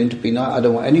afternoon to be nice. I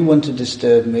don't want anyone to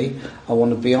disturb me. I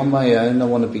want to be on my own. I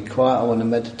want to be quiet. I want to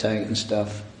meditate and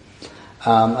stuff.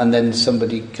 And then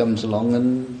somebody comes along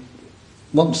and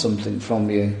want something from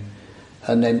you,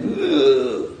 and then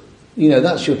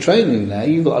that's your training there.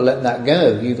 You've got to let that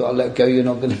go. You've got to let go. You're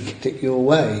not going to get it your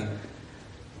way,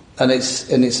 and it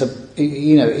is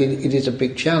a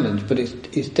big challenge, but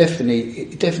it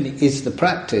definitely is the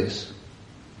practice,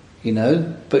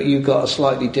 But you've got a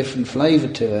slightly different flavour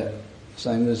to it,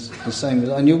 same as,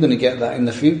 and you're going to get that in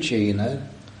the future,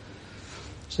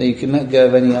 So you can let go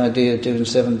of any idea of doing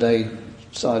 7-day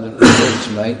silent retreats,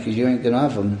 mate, because you ain't going to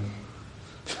have them.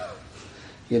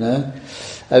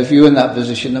 If you're in that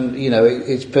position,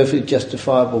 it's perfectly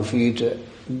justifiable for you to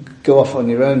go off on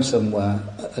your own somewhere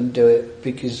and do it,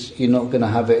 because you're not going to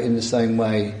have it in the same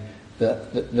way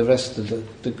that the rest of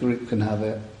the group can have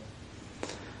it.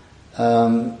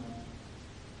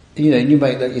 You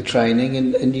make that your training,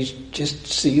 and you just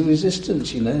see your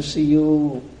resistance. See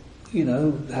your,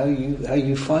 how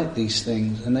you fight these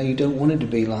things, and now you don't want it to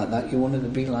be like that. You want it to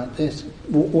be like this.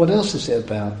 What else is it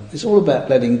about? It's all about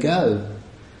letting go.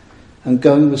 And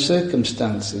going with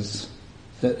circumstances,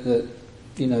 that's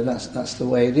the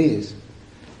way it is.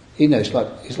 It's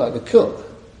like the cook.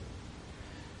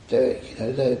 They're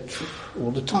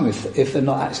all the time. If they're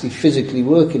not actually physically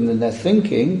working, then they're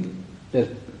thinking, they're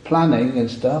planning and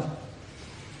stuff.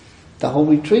 The whole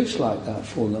retreat's like that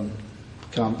for them.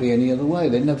 Can't be any other way.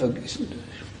 They never. They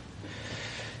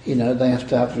have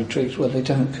to have retreats where they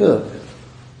don't cook.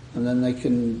 and then they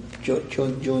can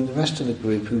join the rest of the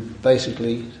group who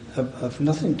basically have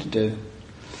nothing to do.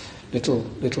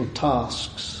 Little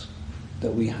tasks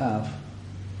that we have.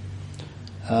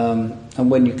 And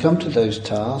when you come to those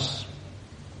tasks,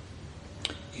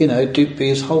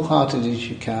 be as wholehearted as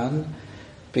you can,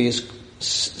 be as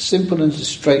simple and as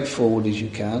straightforward as you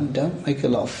can. Don't make a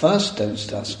lot of fuss, don't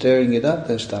start stirring it up,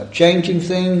 don't start changing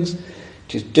things.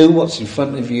 Just do what's in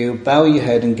front of you, bow your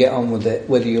head and get on with it.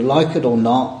 Whether you like it or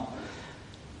not,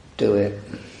 do it.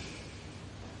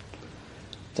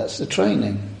 That's the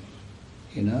training,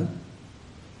 And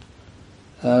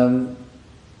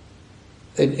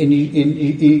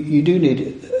you do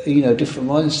need, a different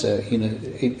mindset,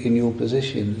 in your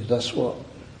position. That's what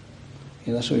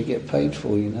you get paid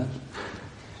for,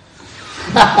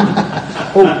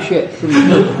 Oh shit!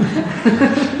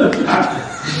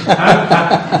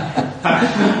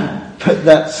 But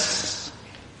that's,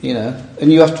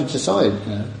 and you have to decide.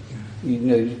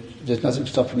 There's nothing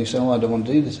stopping you saying, "Oh, I don't want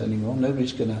to do this anymore."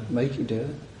 Nobody's going to make you do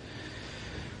it.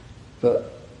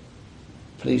 But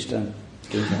please don't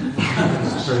do that.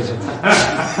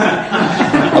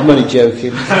 I'm only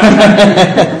joking.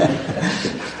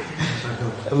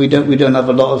 We don't have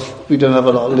a lot of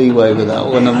leeway with that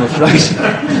one, I'm afraid.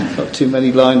 Not too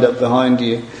many lined up behind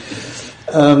you.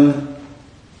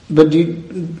 But do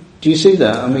you see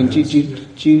that? I mean, do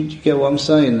you get what I'm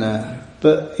saying there?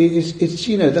 But it's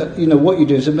what you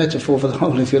do is a metaphor for the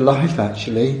whole of your life,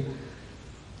 actually.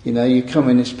 You come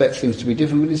in and expect things to be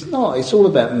different, but it's not. It's all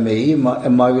about me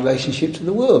and my relationship to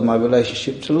the world, my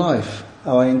relationship to life,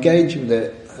 how I engage with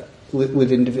it,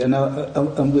 with individual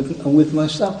and with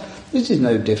myself. This is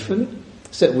no different,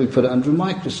 except we put it under a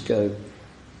microscope,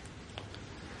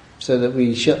 so that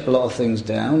we shut a lot of things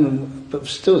down. But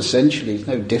still, essentially, it's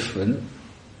no different.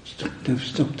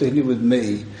 Still dealing with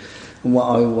me and what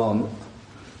I want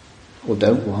or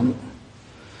don't want.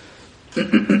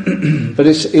 But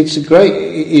it's a great.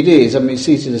 It is. I mean, it's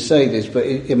easy to say this, but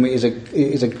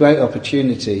it's a great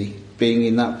opportunity. Being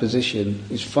in that position,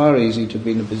 it's far easier to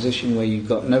be in a position where you've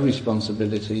got no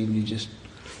responsibility and you just,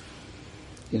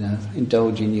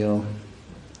 indulge in your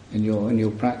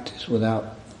practice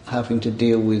without having to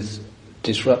deal with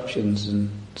disruptions and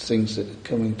things that are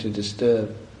coming to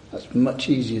disturb. That's much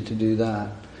easier to do that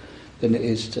than it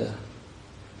is to,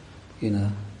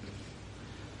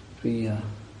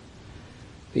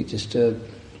 be disturbed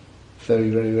very,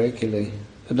 very regularly.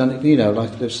 And then,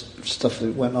 like the stuff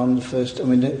that went on the first. I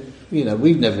mean,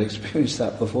 we've never experienced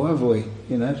that before, have we?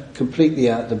 Completely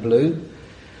out of the blue.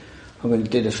 I mean,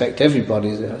 it did affect everybody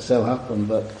as it so happened,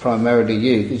 but primarily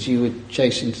you, because you were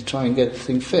chasing to try and get the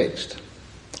thing fixed.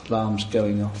 Alarms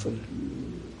going off and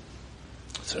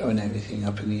throwing everything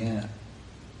up in the air.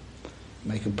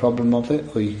 Make a problem of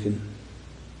it, or you can.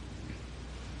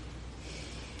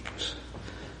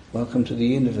 Welcome to the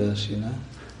universe,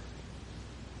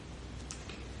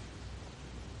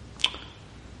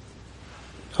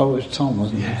 Oh, it was Tom,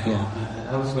 wasn't it? Yeah.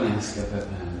 I was going to ask about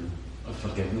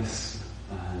forgiveness,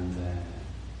 and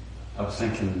I was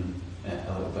thinking a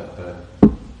little bit about,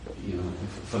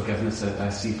 forgiveness. I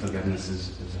see forgiveness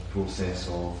as a process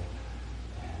of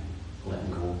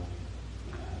letting go,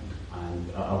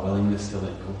 and a willingness to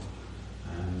let go.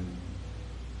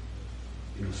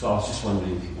 So I was just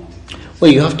wondering if you wanted to.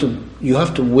 Well, you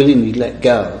have to willingly let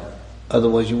go.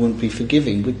 Otherwise, you wouldn't be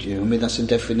forgiving, would you? I mean, that's the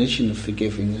definition of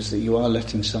forgiving: is that you are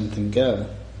letting something go.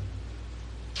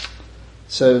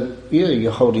 So,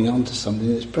 you're holding on to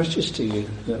something that's precious to you,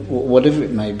 whatever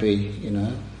it may be.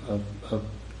 A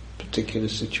particular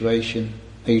situation.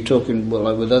 Are you talking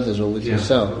like with others or with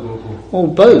yourself? Or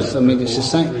both. I mean, it's the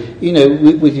same.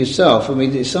 With yourself. I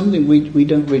mean, it's something we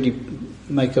don't really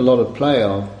make a lot of play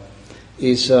of.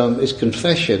 Is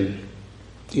confession.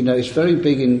 It's very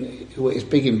big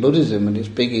in Buddhism, and it's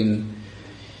big in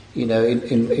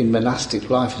monastic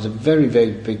life. It's a very,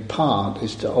 very big part,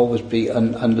 is to always be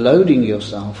unloading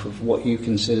yourself of what you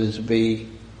consider to be,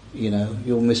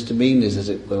 your misdemeanors, as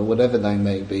it were, whatever they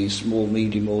may be, small,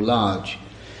 medium or large.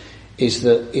 Is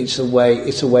that it's a way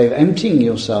of emptying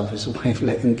yourself, it's a way of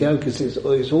letting go, because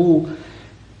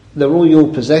they're all your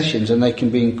possessions, and they can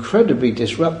be incredibly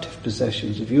disruptive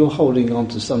possessions. If you're holding on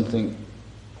to something,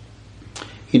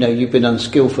 you've been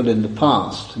unskillful in the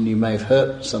past, and you may have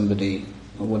hurt somebody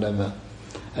or whatever,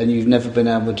 and you've never been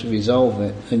able to resolve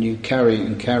it, and you carry it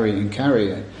and carry it and carry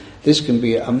it. This can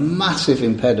be a massive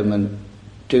impediment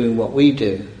doing what we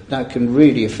do. That can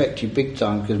really affect you big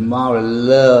time, because Mara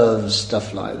loves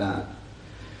stuff like that.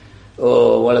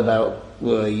 Or what about...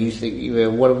 Well, you think,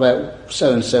 what about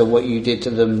so-and-so, what you did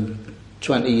to them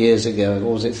 20 years ago,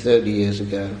 or was it 30 years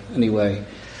ago? Anyway,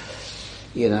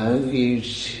 You know, you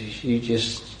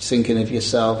just thinking of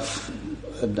yourself,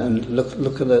 and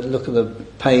look at the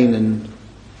pain and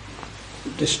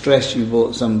distress you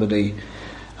brought somebody,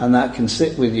 and that can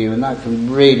sit with you, and that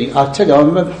can really. I tell you, I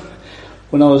remember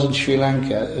when I was in Sri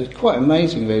Lanka, it was quite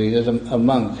amazing. Really, there's a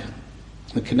monk,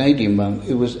 a Canadian monk,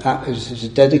 who was as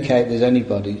dedicated as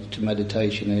anybody to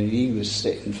meditation, and he was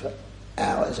sitting for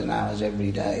hours and hours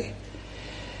every day.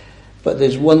 But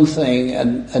there's one thing,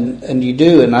 and you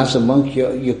do, and as a monk,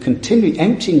 you're continually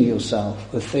emptying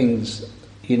yourself of things,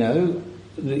 you know,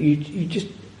 that you just,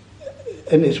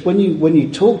 and it's when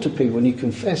you talk to people, when you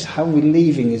confess, how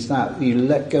relieving is that? You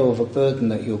let go of a burden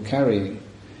that you're carrying.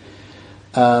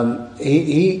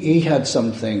 He had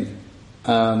something.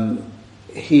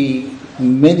 He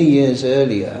many years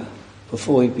earlier,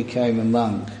 before he became a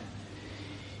monk,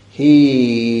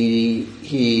 he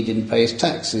didn't pay his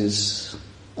taxes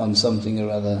on something or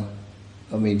other.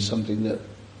 I mean, something that,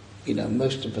 you know,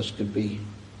 most of us could be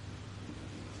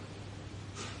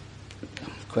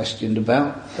questioned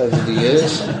about over the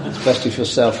years, especially if you're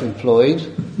self-employed.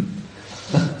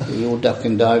 You all duck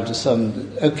and dive to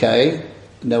some. Okay,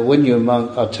 now when you're a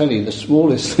monk, I'll tell you, the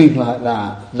smallest thing like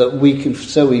that we can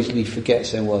so easily forget,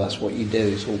 saying, "Well, that's what you do.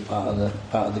 It's all part of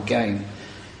the game."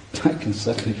 That can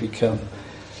suddenly become.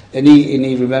 And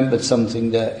he remembered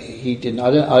something that he didn't.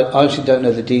 I actually don't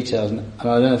know the details, and I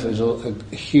don't know if it was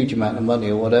a huge amount of money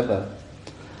or whatever.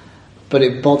 But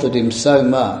it bothered him so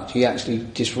much, he actually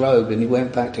disrobed and he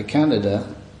went back to Canada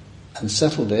and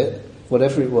settled it,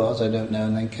 whatever it was, I don't know,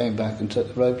 and then came back and took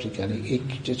the robes again. He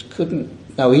just couldn't.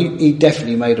 No, he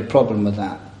definitely made a problem with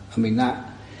that. I mean, that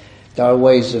there are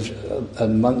ways of,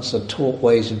 and monks are taught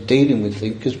ways of dealing with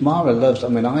things. Because Mara loves. I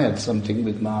mean, I had something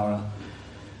with Mara.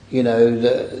 You know,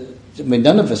 I mean,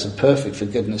 none of us are perfect, for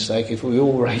goodness sake. If we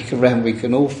all rake around, we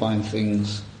can all find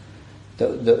things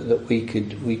that we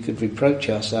could reproach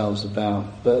ourselves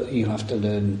about. But you have to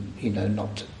learn, you know,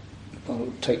 not to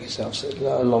take yourself.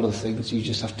 A lot of things you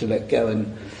just have to let go.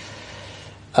 And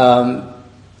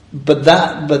but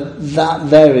that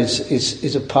there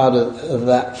is a part of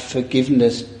that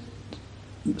forgiveness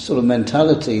sort of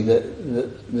mentality that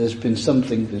there's been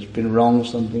something that's been wrong,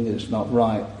 something that's not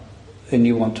right, and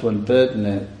you want to unburden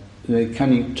it. You know,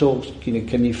 can you talk? You know,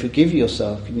 can you forgive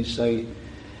yourself? Can you say,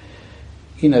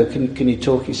 you know, can you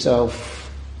talk yourself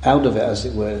out of it, as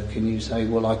it were? Can you say,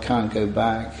 well, I can't go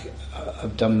back.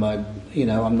 I've done my, you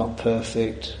know, I'm not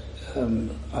perfect.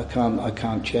 I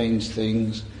can't change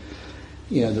things.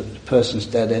 You know, the person's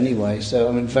dead anyway. So,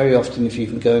 I mean, very often, if you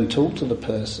can go and talk to the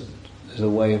person, there's a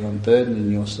way of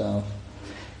unburdening yourself.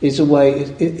 It's a way.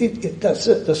 That's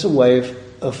a way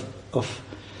of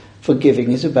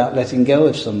forgiving. Is about letting go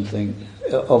of something.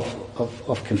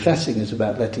 Of confessing is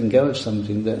about letting go of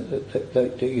something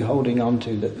that you're holding on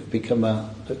to, that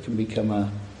can become a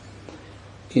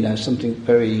you know, something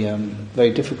very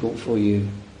very difficult for you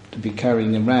to be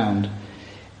carrying around.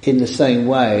 In the same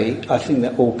way, I think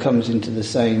that all comes into the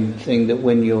same thing, that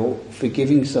when you're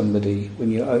forgiving somebody, when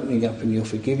you're opening up and you're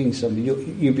forgiving somebody,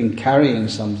 you've been carrying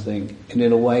something, and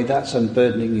in a way that's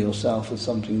unburdening yourself of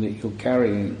something that you're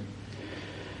carrying.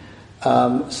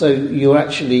 So you're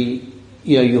actually,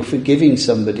 you know, you're forgiving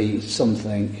somebody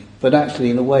something, but actually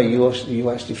in a way you're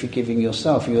actually forgiving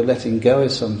yourself. You're letting go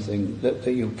of something that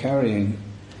you're carrying.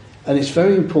 And it's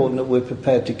very important that we're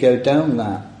prepared to go down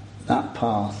that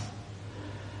path.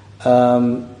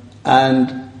 And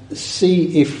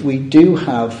see if we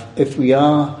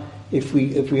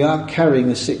are carrying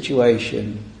a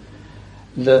situation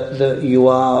that you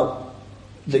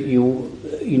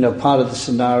know, part of the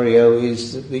scenario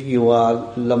is that you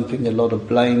are lumping a lot of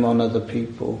blame on other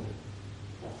people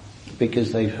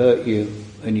because they've hurt you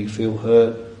and you feel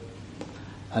hurt,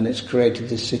 and it's created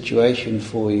this situation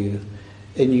for you,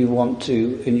 and you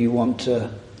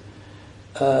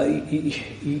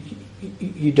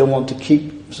don't want to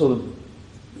keep sort of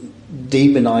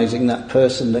demonizing that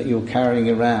person that you're carrying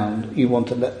around. You want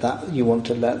to let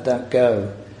that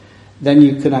go. Then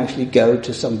you can actually go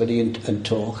to somebody and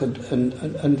talk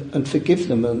and forgive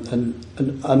them and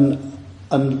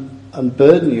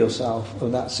unburden yourself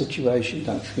of that situation,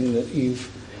 that thing that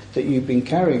you've been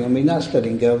carrying. I mean, that's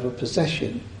letting go of a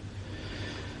possession.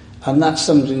 And that's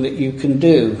something that you can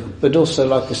do. But also,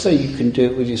 like I say, you can do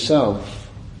it with yourself.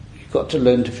 You've got to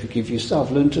learn to forgive yourself.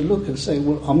 Learn to look and say,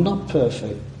 well, I'm not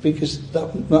perfect. Because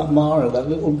that Mara, that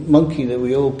little monkey that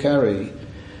we all carry,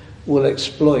 will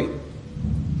exploit.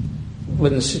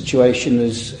 When the situation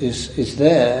is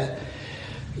there,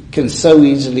 can so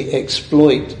easily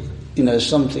exploit, you know,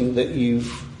 something that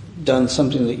you've done,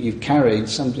 something that you've carried,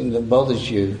 something that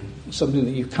bothers you, something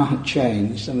that you can't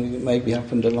change, something that maybe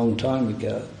happened a long time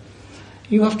ago.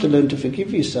 You have to learn to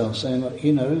forgive yourself, saying,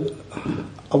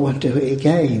 I won't do it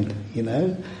again,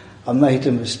 I made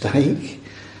a mistake.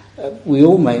 We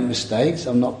all make mistakes,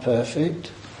 I'm not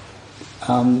perfect.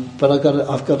 But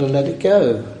I've got to let it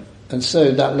go. And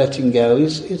so that letting go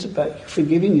is about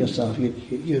forgiving yourself.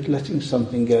 You're letting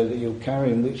something go that you're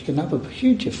carrying, which can have a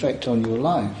huge effect on your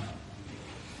life.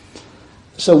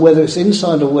 So whether it's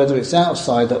inside or whether it's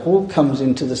outside, that all comes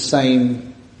into the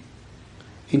same,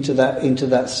 into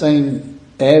that same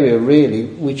area really.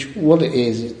 Which what it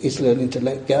is learning to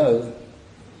let go.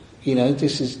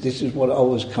 This is what it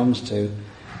always comes to,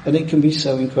 and it can be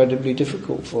so incredibly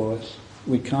difficult for us.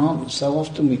 So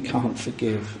often we can't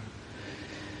forgive.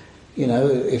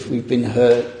 If we've been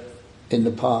hurt in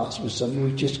the past with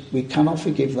someone, we cannot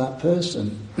forgive that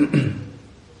person.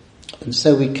 And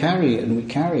so we carry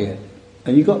it.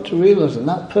 And you've got to realise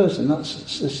that person,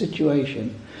 that's the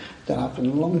situation that happened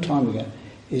a long time ago,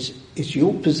 is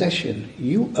your possession.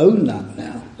 You own that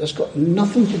now. That's got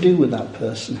nothing to do with that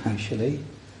person, actually.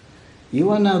 You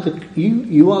are now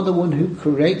you are the one who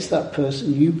creates that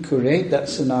person. You create that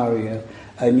scenario,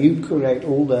 and you create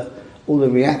all the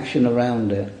reaction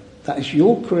around it. That is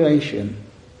your creation,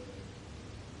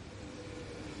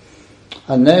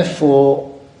 and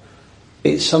therefore,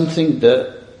 it's something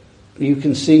that you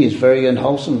can see is very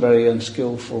unwholesome, very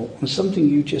unskillful, and something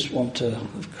you just want to.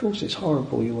 Of course, it's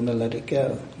horrible. You want to let it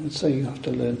go, and so you have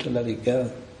to learn to let it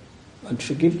go, and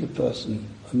forgive the person,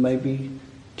 and maybe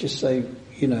just say,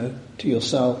 to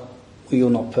yourself, well, you're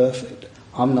not perfect.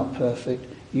 I'm not perfect.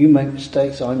 You make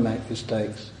mistakes. I make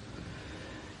mistakes.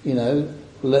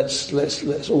 Let's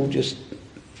all just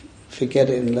forget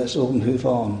it and let's all move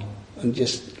on and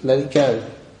just let it go.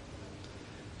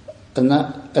 And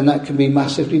that can be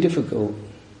massively difficult,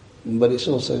 but it's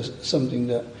also something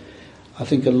that I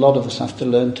think a lot of us have to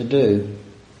learn to do,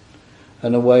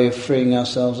 and a way of freeing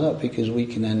ourselves up, because we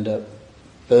can end up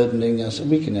burdening us,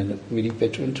 and we can end up really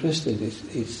bitter and twisted.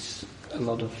 It's a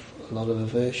lot of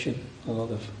aversion, a lot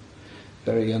of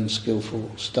very unskillful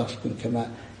stuff can come out.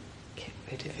 Get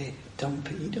rid of it.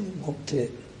 Dump it. You don't want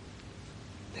it.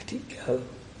 Let it go.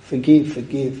 Forgive.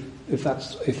 If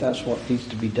that's what needs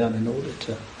to be done in order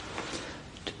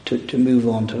to move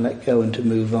on, to let go and to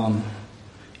move on,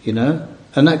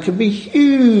 and that could be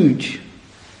huge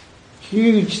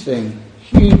thing.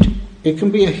 It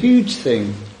can be a huge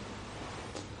thing.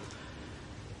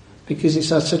 Because it's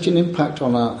had such an impact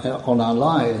on our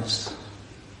lives.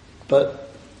 But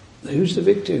who's the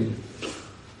victim?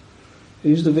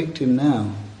 Who's the victim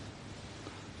now?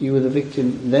 You were the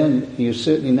victim then. You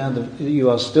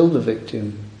are still the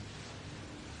victim.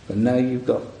 But now you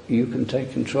can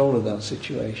take control of that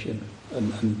situation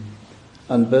and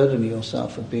unburden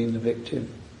yourself of being the victim.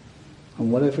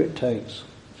 And whatever it takes,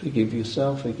 forgive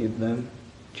yourself, forgive them,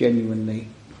 genuinely.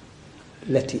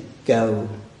 Let it go.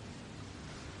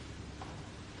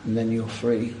 And then you're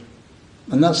free.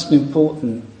 And that's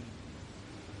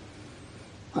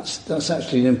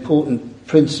actually an important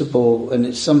principle, and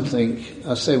it's something,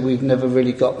 I say we've never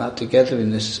really got that together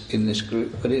in this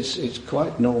group, but it's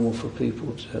quite normal for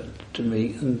people to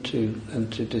meet and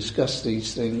to discuss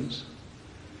these things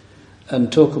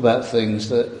and talk about things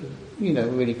that,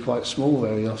 really quite small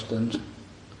very often,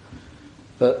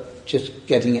 but just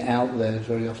getting it out there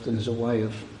very often is a way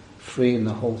of freeing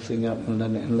the whole thing up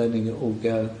and letting it all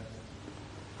go.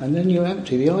 And then you're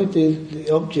empty.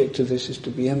 The object of this is to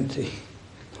be empty,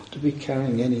 not to be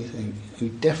carrying anything. You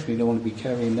definitely don't want to be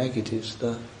carrying negative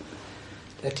stuff.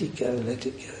 Let it go, let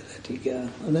it go, let it go.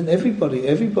 And then everybody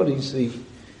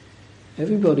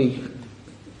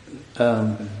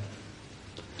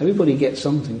gets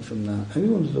something from that.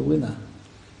 Everyone's the winner.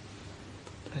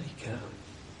 Let it go.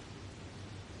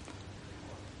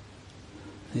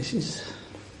 This is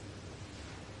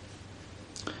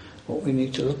what we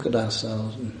need to look at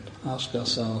ourselves and ask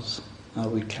ourselves, are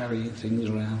we carrying things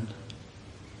around?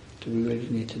 Do we really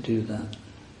need to do that?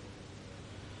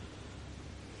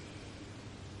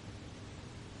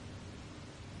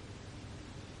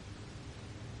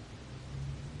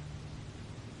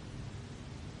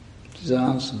 Does that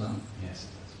answer that? Yes,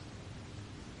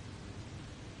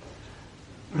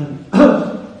 it does.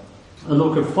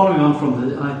 Look, following on from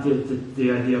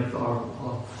the idea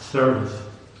of service,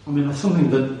 it's something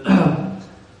that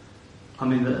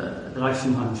that I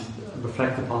sometimes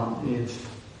reflect upon is,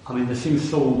 there seems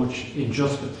so much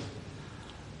injustice,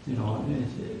 in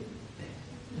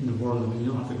the world. You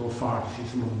don't have to go far to see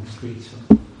someone on the streets,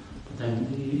 but then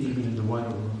even in the wider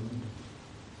world.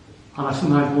 And I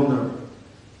sometimes wonder,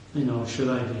 should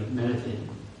I be meditating,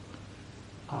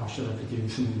 or should I be doing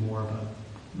something more about,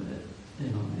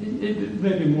 it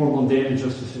may be more mundane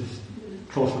injustices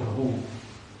closer to home.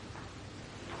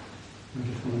 I'm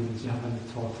just wondering if you have any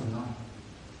thoughts on that.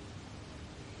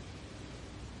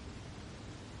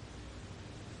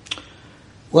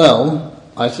 Well,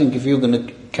 I think if you're going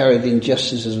to carry the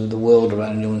injustices of the world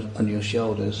around on your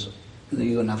shoulders, then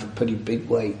you're going to have a pretty big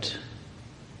weight.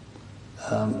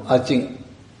 I think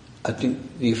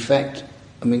the effect.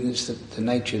 I mean, it's the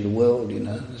nature of the world.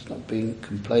 It's not being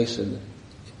complacent.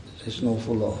 There's an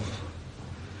awful lot of,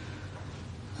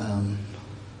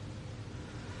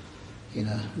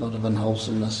 a lot of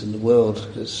unwholesomeness in the world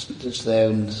that's there,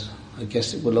 and I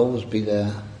guess it will always be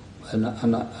there. And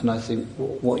I think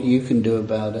what you can do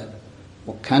about it,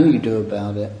 what can you do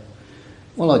about it?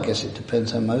 Well, I guess it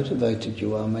depends how motivated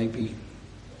you are. Maybe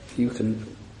you can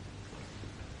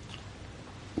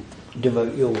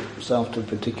devote yourself to a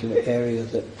particular area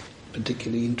that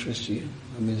particularly interests you.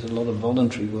 I mean, there's a lot of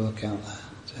voluntary work out there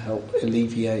to help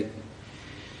alleviate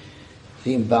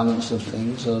the imbalance of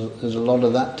things. So there's a lot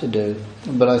of that to do.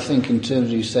 But I think in terms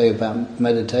of you say about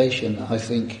meditation, I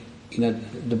think,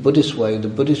 the Buddhist way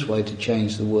to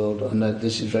change the world, I know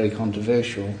this is very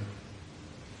controversial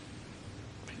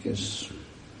because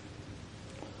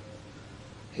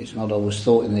it's not always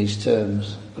thought in these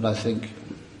terms, but I think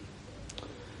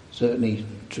certainly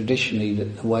traditionally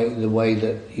that the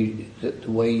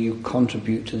way you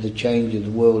contribute to the change of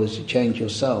the world is to change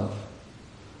yourself,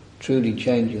 truly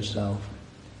change yourself,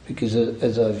 because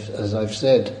as I've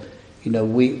said,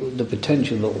 the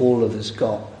potential that all of us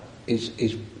got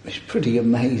is pretty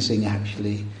amazing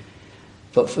actually.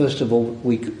 But first of all,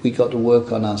 we got to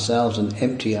work on ourselves and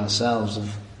empty ourselves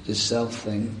of this self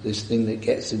thing, this thing that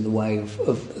gets in the way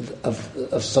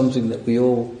of something that we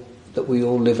all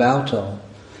live out of.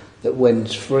 That when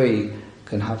it's free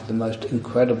can have the most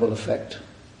incredible effect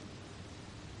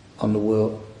on the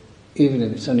world, even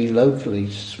if it's only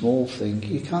locally, small thing.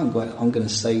 You can't go out, I'm going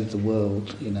to save the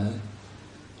world, And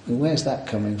where's that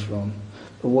coming from?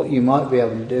 But what you might be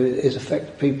able to do is affect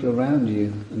the people around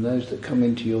you and those that come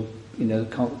into your,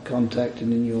 contact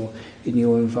and in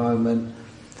your environment,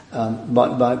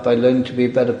 by learning to be a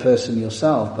better person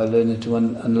yourself, by learning to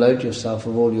unload yourself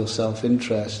of all your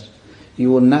self-interest. You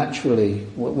will naturally,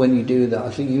 when you do that, I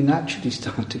think you naturally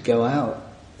start to go out.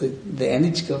 The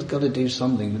energy's got to do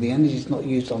something. But the energy's not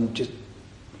used on just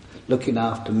looking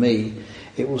after me.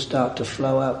 It will start to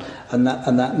flow out, and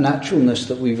that naturalness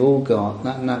that we've all got,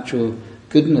 that natural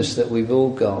goodness that we've all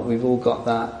got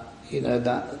that.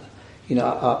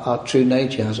 Our true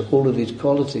nature has all of these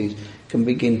qualities. Can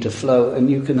begin to flow,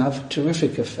 and you can have a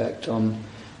terrific effect on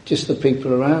just the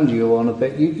people around you. On a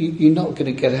bit, you're not going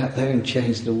to get out there and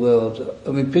change the world.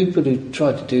 I mean, people who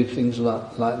try to do things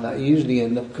like that usually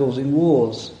end up causing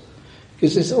wars,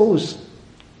 because there's always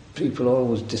people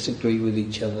always disagree with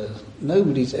each other.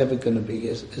 Nobody's ever going to be,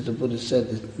 as the Buddha said,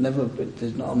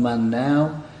 there's not a man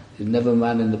now, there's never a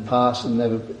man in the past, and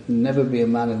never be a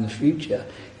man in the future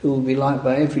who will be liked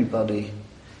by everybody.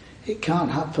 It can't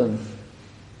happen.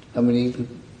 I mean, even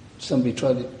somebody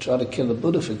tried to kill the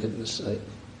Buddha, for goodness sake.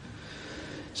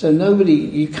 So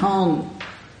you can't,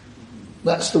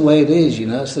 that's the way it is,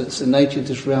 it's the nature of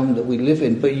this realm that we live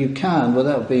in. But you can,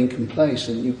 without being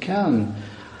complacent, you can,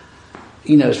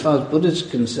 as far as Buddha's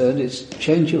concerned, it's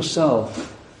change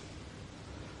yourself.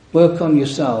 Work on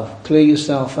yourself, clear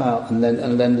yourself out, and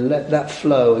then let that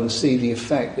flow and see the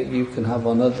effect that you can have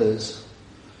on others,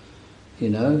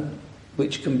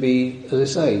 which can be, as I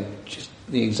say, just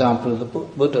the example of the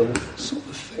Buddha. What sort of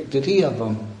effect did he have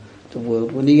on the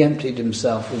world when he emptied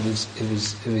himself of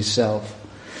his self?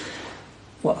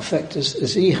 What effect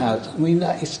has he had? I mean,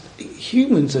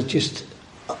 humans are just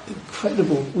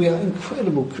incredible. We are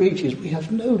incredible creatures. We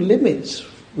have no limits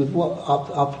with what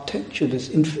our potential is.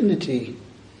 Infinity,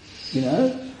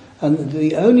 And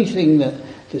the only thing that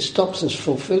stops us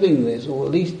fulfilling this, or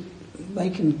at least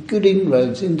making good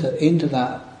inroads into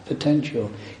that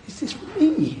potential, is this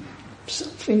me.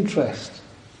 Self-interest.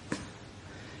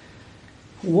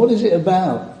 What is it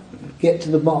about? Get to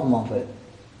the bottom of it.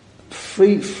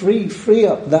 Free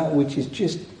up that which is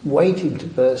just waiting to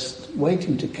burst,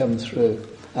 waiting to come through,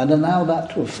 and allow that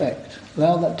to affect.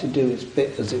 Allow that to do its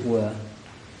bit, as it were.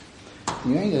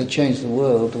 You ain't going to change the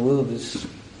world. The world is,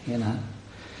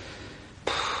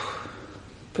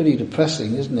 pretty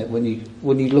depressing, isn't it? When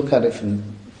you look at it from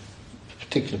a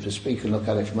particular perspective, you can look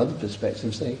at it from other perspectives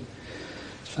and say,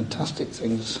 fantastic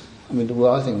things. I mean,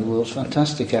 I think the world's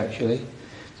fantastic, actually,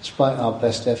 despite our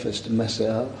best efforts to mess it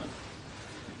up.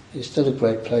 It's still a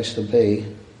great place to be,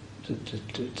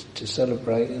 to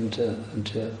celebrate and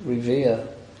to revere.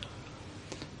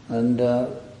 And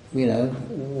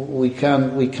we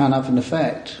can have an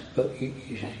effect, but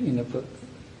but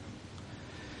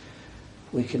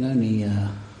we can only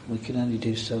We can only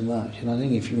do so much. And I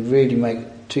think if you really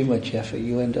make too much effort,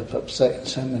 you end up upsetting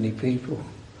so many people.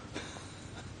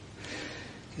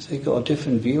 Because they've got a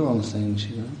different view on things,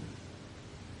 you know.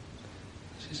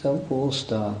 This is how wars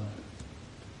start.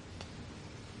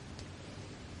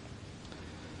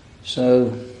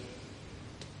 So,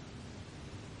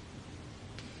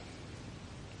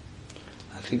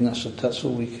 I think that's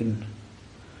all we can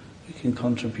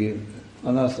contribute.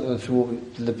 And that's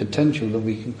the potential that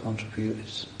we can contribute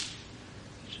is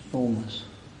enormous.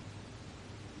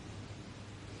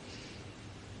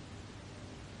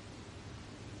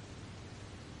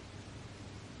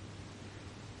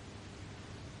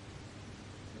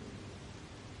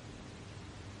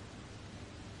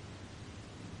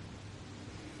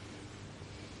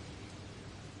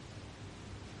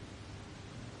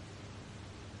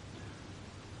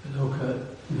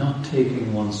 Not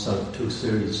taking oneself too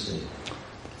seriously.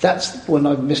 That's when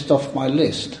I've missed off my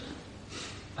list.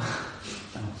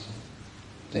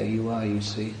 There you are, you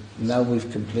see. Now we've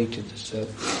completed the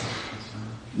circle.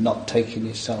 Not taking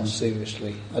yourself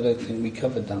seriously. I don't think we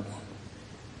covered that one.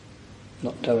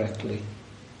 Not directly.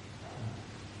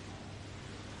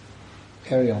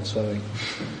 Carry on, sorry.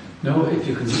 No, if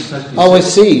you can just actually... Oh, I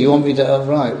see. You want me to... Oh,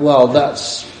 right. Well,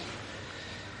 that's...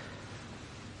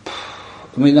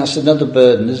 I mean, that's another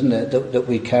burden, isn't it, that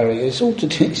we carry. It's all to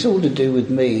do with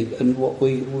me and what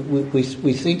we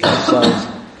think ourselves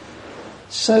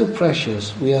so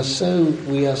precious. We are so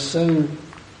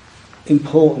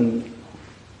important,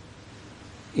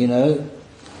 you know,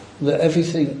 that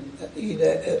everything, you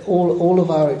know, all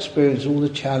of our experience, all the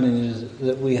challenges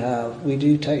that we have, we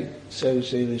do take so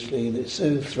seriously, and it's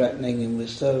so threatening, and we're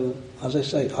so, as I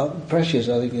say, precious.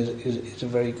 I think is a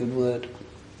very good word.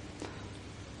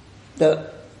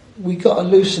 That we got to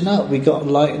loosen up, we got to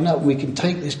lighten up. We can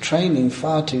take this training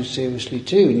far too seriously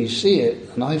too, and you see it,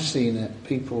 and I've seen it.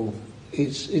 People,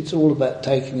 it's all about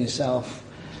taking yourself.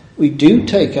 We do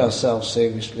take ourselves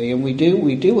seriously, and we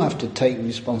do have to take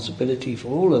responsibility for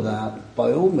all of that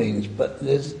by all means. But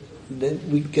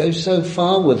we go so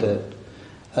far with it,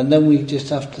 and then we just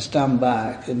have to stand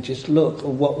back and just look at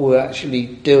what we're actually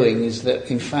doing. Is that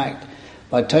in fact,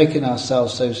 by taking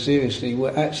ourselves so seriously,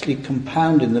 we're actually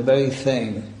compounding the very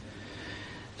thing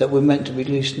that we're meant to be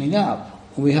loosening up.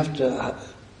 We have to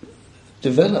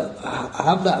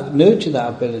nurture that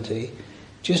ability,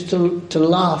 just to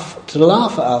laugh at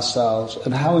ourselves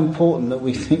and how important that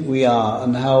we think we are,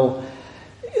 and how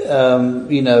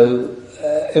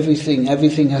everything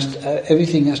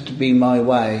has to be my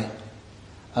way,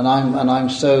 and I'm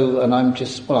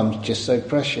just so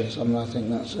precious. I mean, I think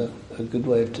that's a good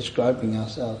way of describing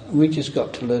ourselves. And we just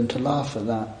got to learn to laugh at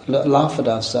that, laugh at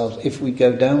ourselves if we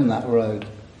go down that road,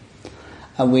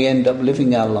 and we end up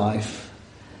living our life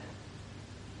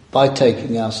by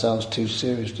taking ourselves too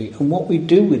seriously. And what we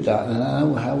do with that, and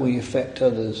how we affect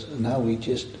others, and how we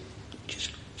just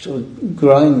sort of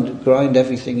grind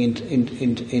everything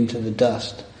into the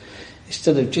dust,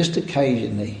 instead of just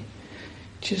occasionally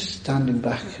just standing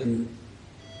back and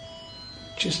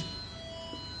just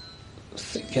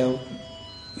think out,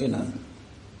 you know,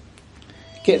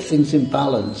 get things in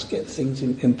balance, get things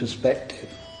in perspective.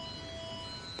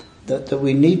 That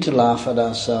we need to laugh at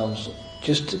ourselves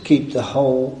just to keep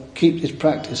this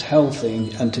practice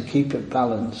healthy, and to keep it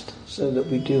balanced, so that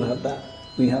we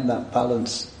have that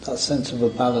balance, that sense of a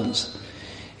balance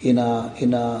in our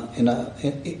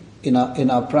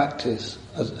practice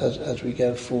as we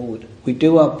go forward. We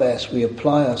do our best, we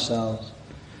apply ourselves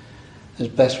as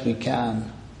best we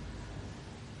can.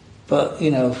 But,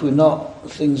 you know, if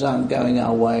things aren't going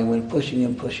our way, we're pushing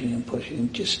and pushing and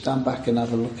pushing, just stand back and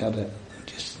have a look at it.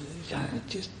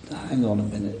 Just hang on a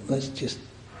minute, let's just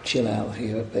chill out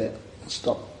here a bit and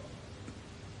stop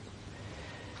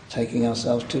taking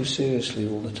ourselves too seriously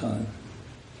all the time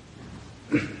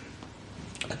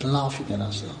and laughing at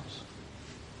ourselves.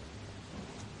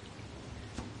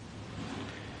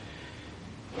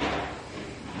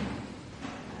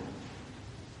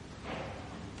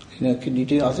 You know, can you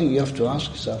do? I think you have to ask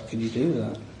yourself, can you do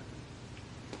that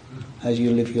as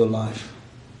you live your life?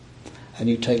 And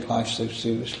you take life so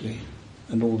seriously,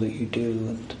 and all that you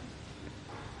do,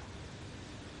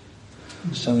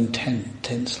 and so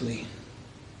intensely,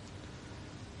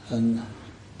 and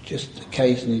just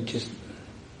occasionally just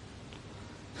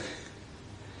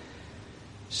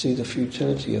see the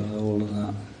futility of all of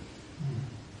that.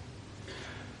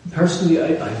 Personally,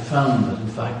 I found that in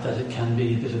fact that it can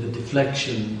be a bit of a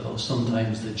deflection, though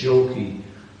sometimes the jokey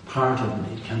part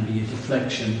of it can be a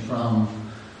deflection from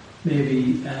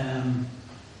maybe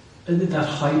that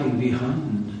hiding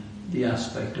behind the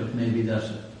aspect of maybe that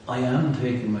I am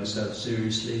taking myself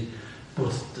seriously,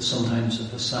 but there's sometimes a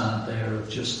facade there of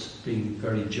just being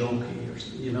very jokey, or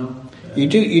you know. You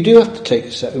do have to take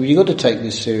this. You got to take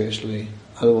this seriously.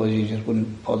 Otherwise, you just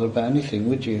wouldn't bother about anything,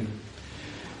 would you?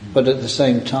 But at the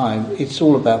same time, it's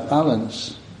all about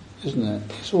balance, isn't it?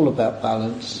 It's all about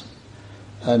balance,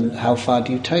 and how far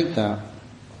do you take that?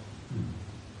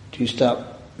 Do you start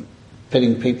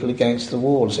pitting people against the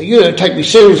wall and say, "You don't take me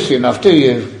seriously enough, do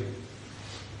you?"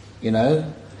 You know,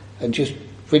 and just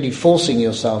really forcing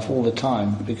yourself all the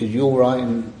time because you're right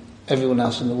and everyone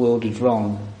else in the world is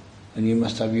wrong, and you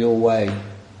must have your way.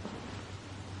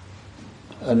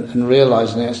 And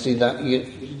realising actually that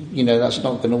you know that's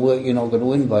not going to work. You're not going to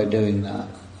win by doing that,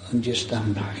 and just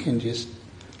stand back and just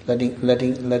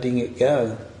letting it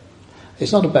go.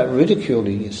 It's not about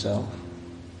ridiculing yourself,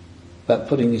 about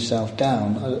putting yourself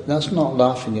down. That's not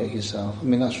laughing at yourself. I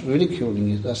mean, that's ridiculing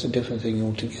you. That's a different thing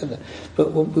altogether.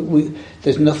 But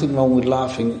there's nothing wrong with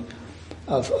laughing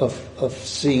of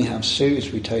seeing how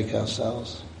serious we take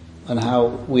ourselves and how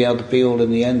we are the be-all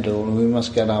and the end-all, and we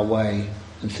must get our way,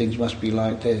 and things must be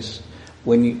like this.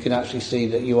 When you can actually see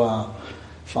that you are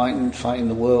fighting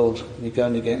the world, you're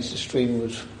going against the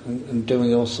stream and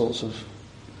doing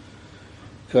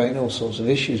creating all sorts of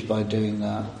issues by doing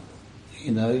that.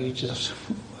 You know, you just,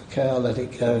 okay, I'll let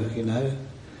it go, you know.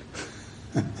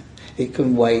 It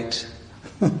can wait.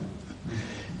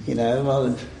 You know,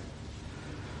 rather,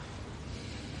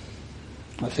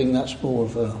 I think that's more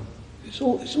of a, it's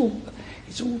all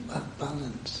about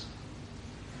balance.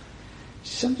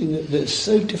 It's something that's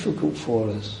so difficult for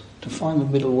us to find the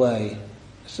middle way.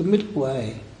 It's the middle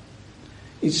way.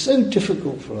 It's so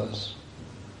difficult for us.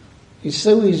 It's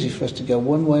so easy for us to go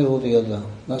one way or the other.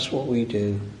 That's what we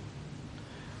do.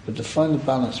 But to find the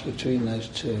balance between those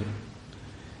two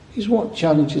is what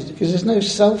challenges, because there's no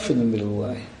self in the middle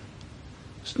way.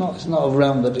 It's not a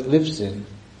realm that it lives in.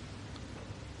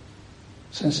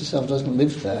 Sense of self doesn't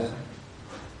live there.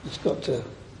 It's got to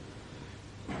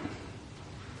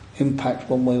impact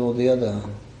one way or the other.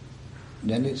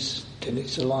 Then it's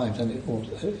alive. Then it all,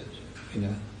 you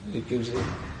know, it gives it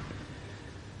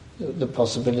the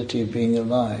possibility of being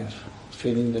alive,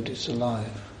 feeling that it's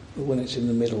alive. But when it's in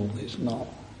the middle, it's not.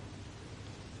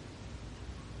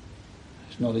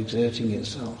 It's not exerting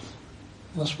itself.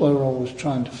 That's why we're always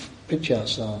trying to pitch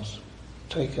ourselves,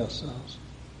 take ourselves.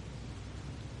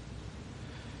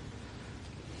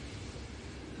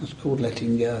 That's called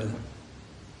letting go.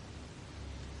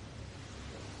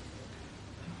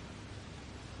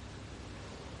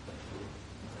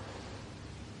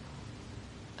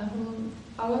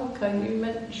 Alanka, you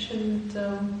mentioned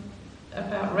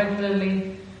about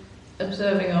regularly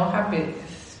observing our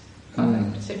habits,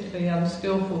 particularly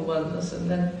unskillful ones, and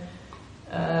then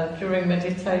during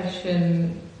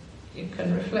meditation you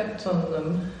can reflect on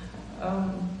them.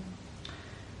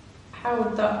 How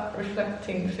would that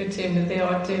reflecting fit in with the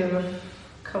idea of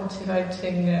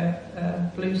cultivating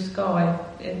a blue sky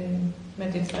in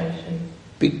meditation?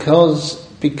 Because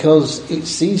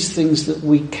it's these things that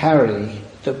we carry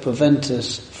that prevent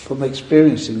us from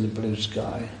experiencing the blue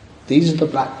sky. These are the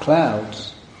black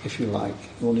clouds, if you like.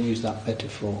 You want to use that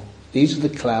metaphor. These are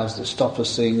the clouds that stop us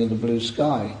seeing the blue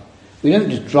sky. We don't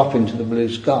just drop into the blue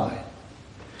sky.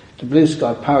 The blue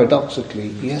sky, paradoxically,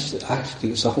 yes,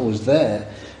 actually it's always there,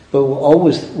 but we're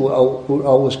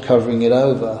always covering it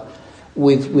over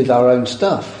with our own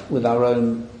stuff, with our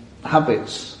own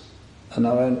habits and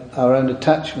our own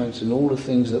attachments and all the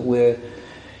things that we're,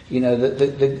 you know,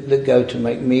 that go to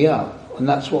make me up, and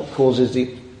that's what causes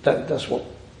that's what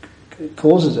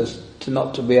causes us to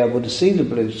not to be able to see the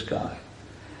blue sky.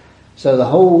 So the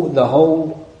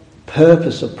whole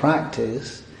purpose of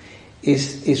practice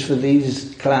is for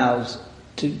these clouds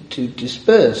to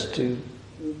disperse, to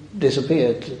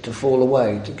disappear, to fall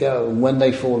away, to go. And when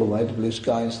they fall away, the blue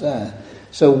sky is there.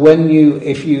 So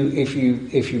if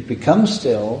you become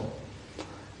still,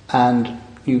 and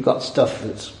you've got stuff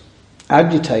that's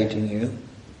agitating you,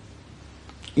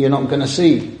 you're not going to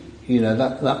see, you know,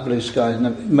 that blue sky.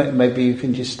 Maybe you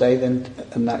can just stay then,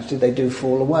 and actually they do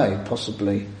fall away,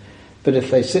 possibly. But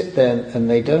if they sit there and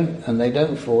they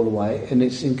don't fall away, and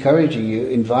it's encouraging you,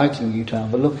 inviting you to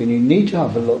have a look, and you need to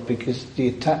have a look because the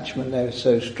attachment there is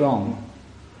so strong,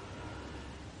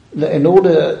 that in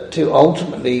order to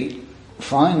ultimately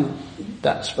find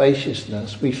that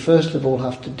spaciousness, we first of all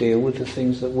have to deal with the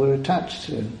things that we're attached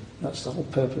to. That's the whole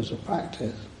purpose of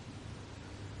practice.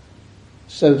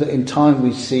 So that in time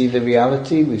we see the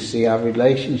reality, we see our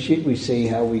relationship, we see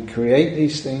how we create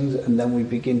these things, and then we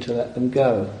begin to let them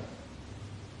go.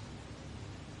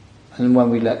 And when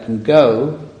we let them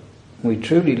go, we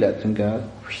truly let them go,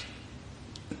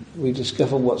 we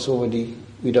discover what's already,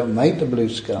 we don't make the blue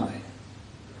sky.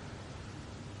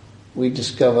 we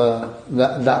discover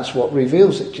that that's what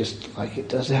reveals it, just like it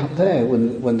does out there.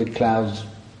 When the clouds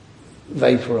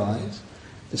vaporize,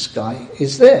 the sky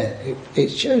is there. It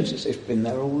shows us it's been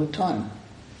there all the time.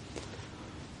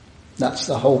 That's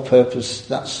the whole purpose.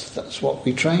 That's what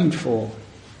we trained for,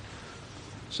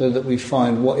 so that we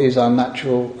find what is our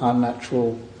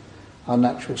natural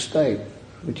state,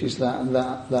 which is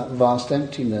that vast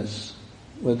emptiness,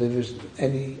 where there is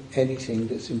anything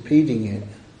that's impeding it.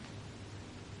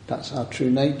 That's our true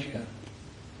nature.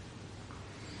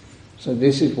 So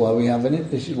this is why we have in it.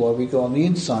 This is why we go on the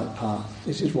insight path.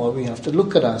 This is why we have to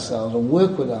look at ourselves and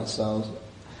work with ourselves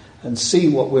and see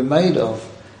what we're made of,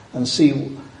 and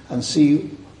see.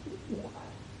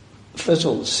 First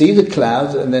of all, see the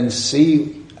clouds, and then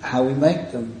see how we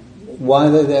make them. Why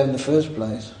they're there in the first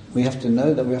place. We have to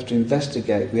know that. We have to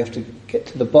investigate. We have to get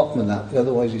to the bottom of that.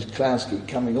 Otherwise, these clouds keep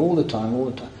coming all the time.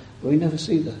 We never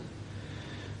see that.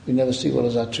 We never see what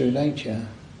is our true nature.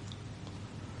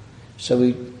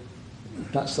 So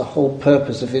that's the whole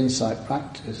purpose of insight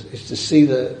practice, is to see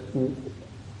the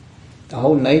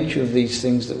whole nature of these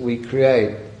things that we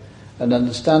create and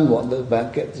understand what they're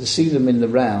about, get to see them in the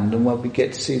round, and when we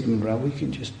get to see them in the round, we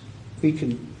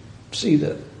can see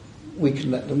that we can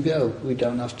let them go. We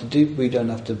don't have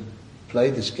to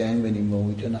play this game anymore.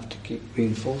 We don't have to keep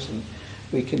reinforcing it.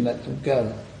 We can let them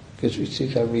go because we see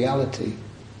their reality.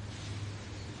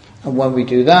 And when we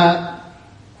do that,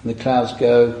 and the clouds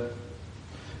go,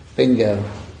 bingo.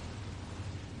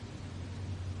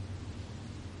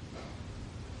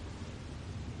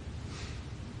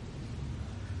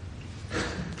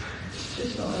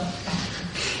 Just like that.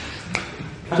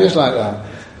 Just like that.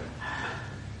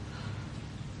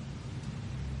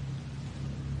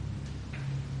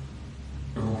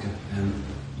 Okay.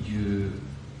 You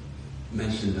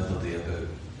mentioned the other day about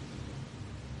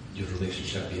your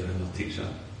relationship here and your teacher.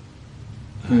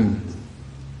 And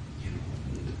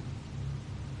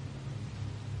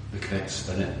the correct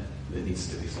spirit that needs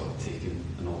to be sort of taken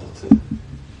in order to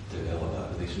develop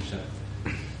that relationship.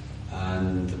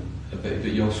 And but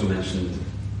you also mentioned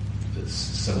that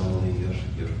similarly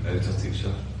your outer teacher,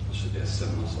 there should be a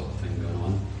similar sort of thing going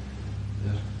on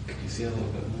there. Could you say a little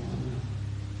bit more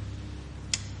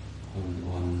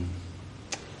on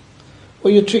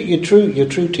Well, your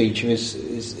true teacher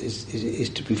is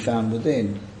to be found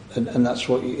within. And that's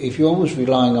what if you're always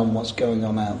relying on what's going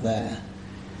on out there,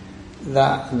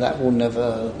 that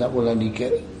will only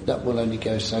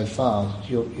go so far.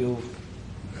 Your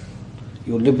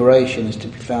liberation is to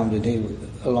be found in here,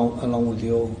 along with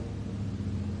your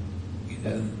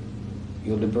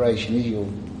liberation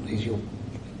is your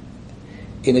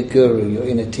inner guru, your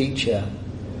inner teacher.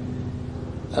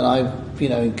 And I've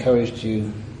encouraged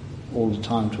you all the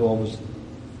time to always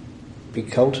be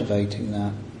cultivating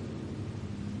that.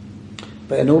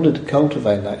 But in order to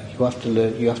cultivate that, you have to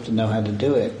learn. You have to know how to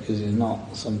do it, because it's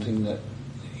not something that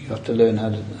you have to learn how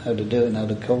to do it and how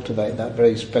to cultivate that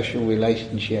very special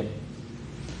relationship.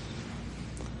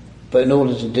 But in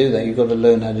order to do that, you've got to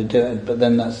learn how to do it. But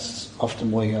then that's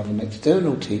often why you have an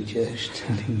external teacher who's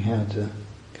telling you how to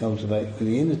cultivate with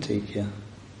the inner teacher.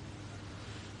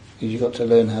 Because you've got to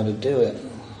learn how to do it.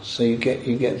 So you get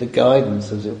the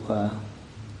guidance, as it were,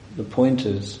 the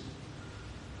pointers.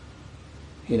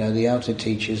 The outer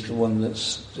teacher is the one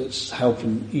that's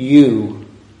helping you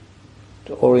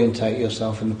to orientate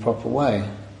yourself in the proper way.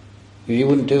 If you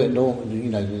wouldn't do it normally,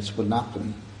 this wouldn't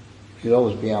happen. You'd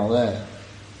always be out there,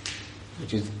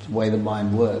 which is the way the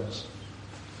mind works.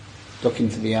 Looking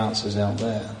for the answers out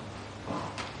there.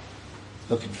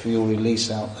 Looking for your release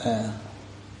out there.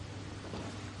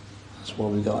 That's why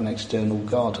we've got an external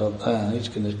God up there. He's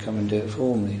going to come and do it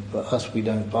for me. But us, we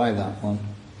don't buy that one.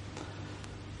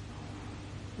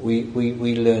 We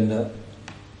learn that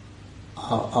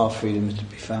our freedom is to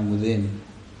be found within.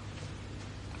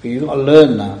 But you've got to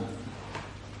learn that.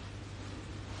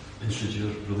 And should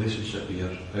your relationship with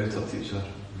your outer teacher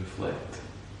reflect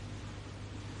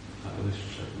that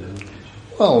relationship with the inner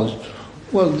teacher?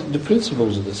 Well, the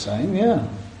principles are the same, yeah.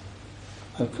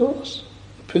 Of course.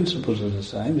 The principles are the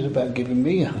same. It's about giving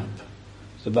me up.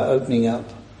 It's about opening up,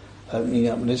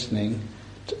 listening,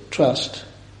 trust,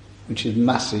 which is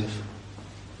massive.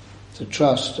 To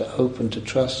trust, to open to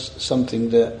trust something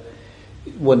that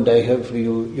one day hopefully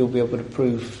you'll be able to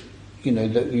prove,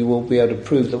 that you will be able to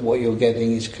prove that what you're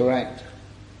getting is correct.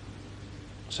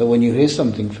 So when you hear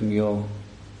something from your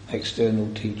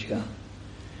external teacher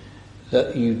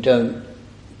that you don't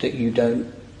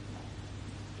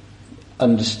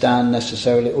understand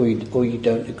necessarily, or you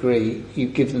don't agree, you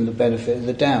give them the benefit of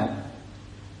the doubt.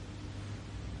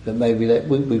 That maybe that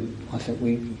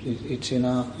it's in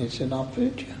our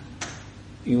future.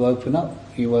 you open up,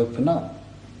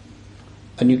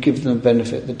 and you give them the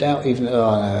benefit of the doubt, even though,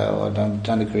 I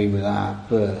don't agree with that.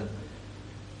 But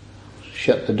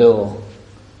shut the door.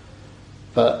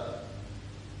 But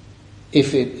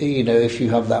if you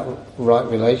have that right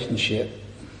relationship,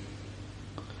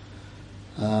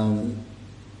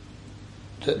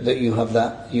 that you have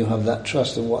that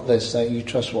trust of what they say. You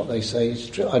trust what they say is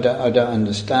true. I don't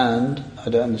understand. I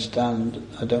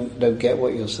don't get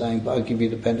what you're saying, but I give you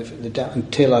the benefit of the doubt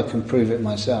until I can prove it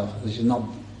myself. This is not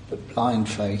blind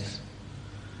faith.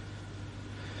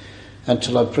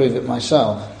 Until I prove it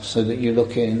myself, so that you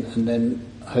look in, and then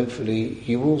hopefully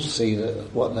you will see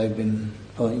that what they've been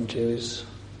pointing to is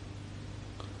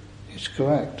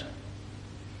correct.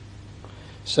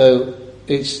 So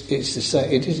it's the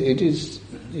same. It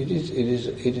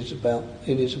is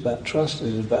about trust. It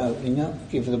is about opening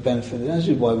up, give the benefit. This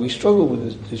is why we struggle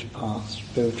with this path,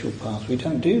 spiritual path. We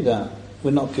don't do that.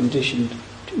 We're not conditioned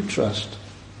to trust.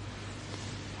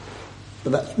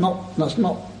 But that's not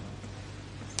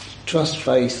trust,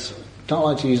 faith. I don't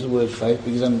like to use the word faith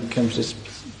because then it becomes this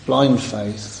blind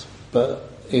faith. But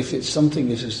if it's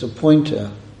something, if it's a pointer,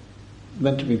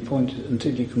 meant to be pointed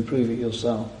until you can prove it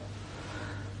yourself,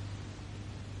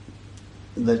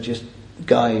 they're just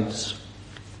guides.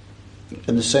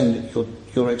 And the same that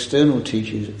your external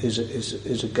teacher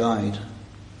is a guide,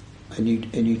 and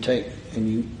you take and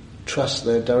you trust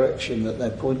their direction that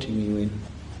they're pointing you in,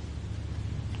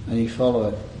 and you follow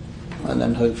it, and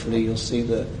then hopefully you'll see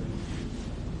that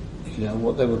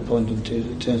what they were pointing to.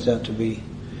 It turns out to be,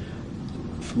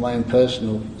 for my own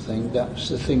personal thing, that's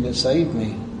the thing that saved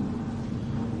me.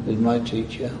 With my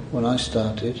teacher when I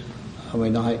started. I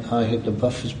mean, I hit the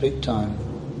buffers big time.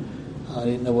 I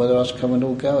didn't know whether I was coming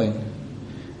or going,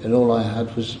 and all I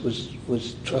had was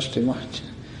trusting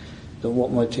that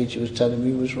what my teacher was telling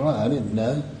me was right. I didn't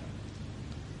know,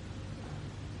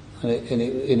 and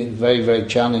it was very, very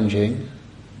challenging,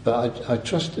 but I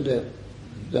trusted it.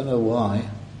 Don't know why,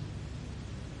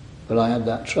 but I had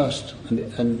that trust,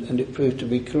 and it proved to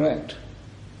be correct.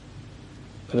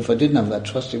 But if I didn't have that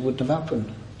trust, it wouldn't have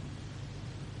happened.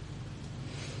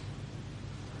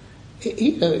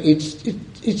 It's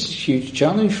a huge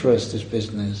challenge for us, this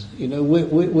business.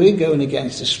 We're going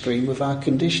against the stream with our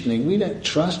conditioning. We don't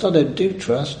trust. I don't do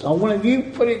trust. I want you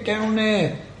put it down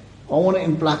there. I want it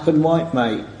in black and white,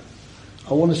 mate.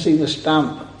 I want to see the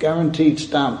stamp, guaranteed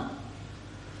stamp.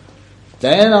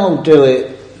 Then I'll do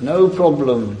it. No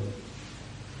problem.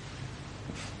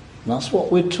 And that's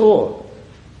what we're taught.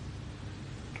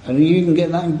 And you can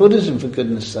get that in Buddhism, for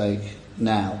goodness sake,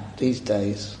 now, these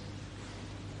days.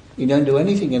 You don't do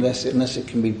anything unless it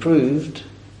can be proved,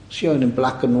 shown in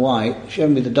black and white, show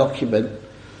me the document,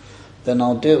 then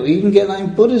I'll do it. You can get that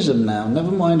in Buddhism now,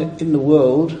 never mind in the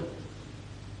world.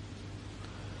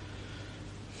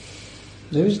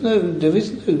 There is no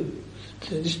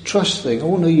this trust thing.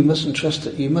 Oh no, you mustn't trust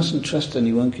it. You mustn't trust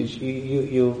anyone because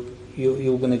you're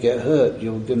going to get hurt.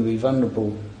 You're going to be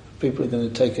vulnerable. People are going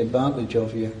to take advantage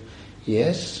of you.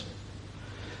 Yes,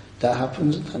 that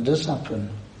happens. That does happen.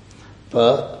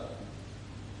 But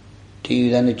do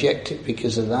you then eject it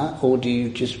because of that, or do you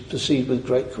just proceed with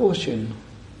great caution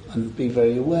and be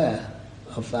very aware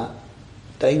of that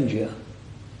danger?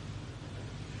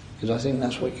 Because I think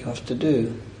that's what you have to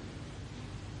do,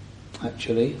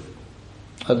 actually.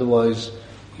 Otherwise,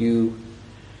 you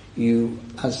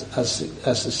as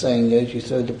the saying goes, you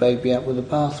throw the baby out with the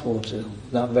bathwater.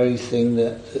 That very thing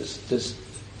that's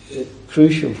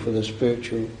crucial for the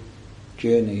spiritual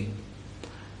journey.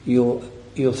 You're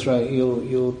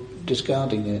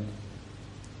discarding it,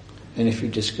 and if you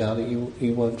discard it,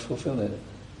 you won't fulfill it.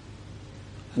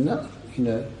 And that,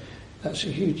 that's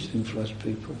a huge thing for us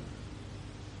people,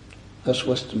 us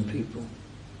Western people.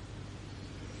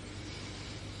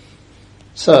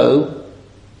 So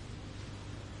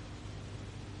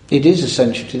it is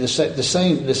essentially the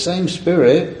same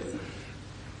spirit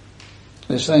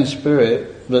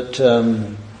that.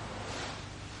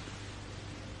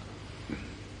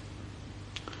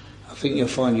 I think you'll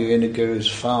find your inner guru is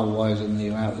far wiser than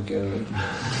your outer guru.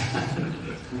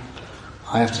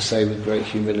 I have to say with great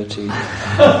humility.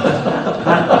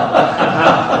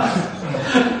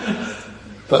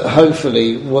 But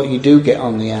hopefully what you do get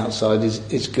on the outside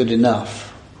is good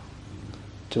enough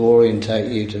to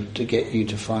orientate you, to get you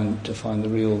to find the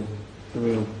real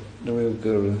guru, the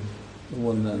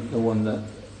one that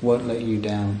won't let you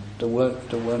down, that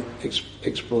won't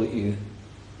exploit you.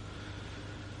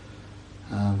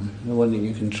 The one that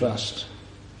you can trust,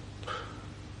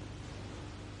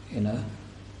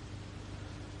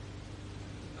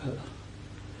 But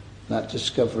that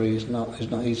discovery is not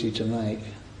easy to make.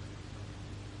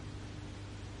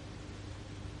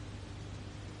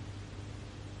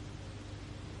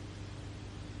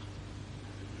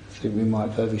 think we might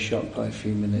have overshot by a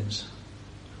few minutes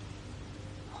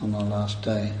on our last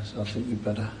day, so I think we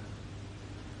better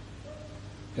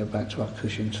go back to our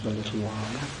cushions for a little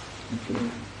while. Thank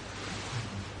you.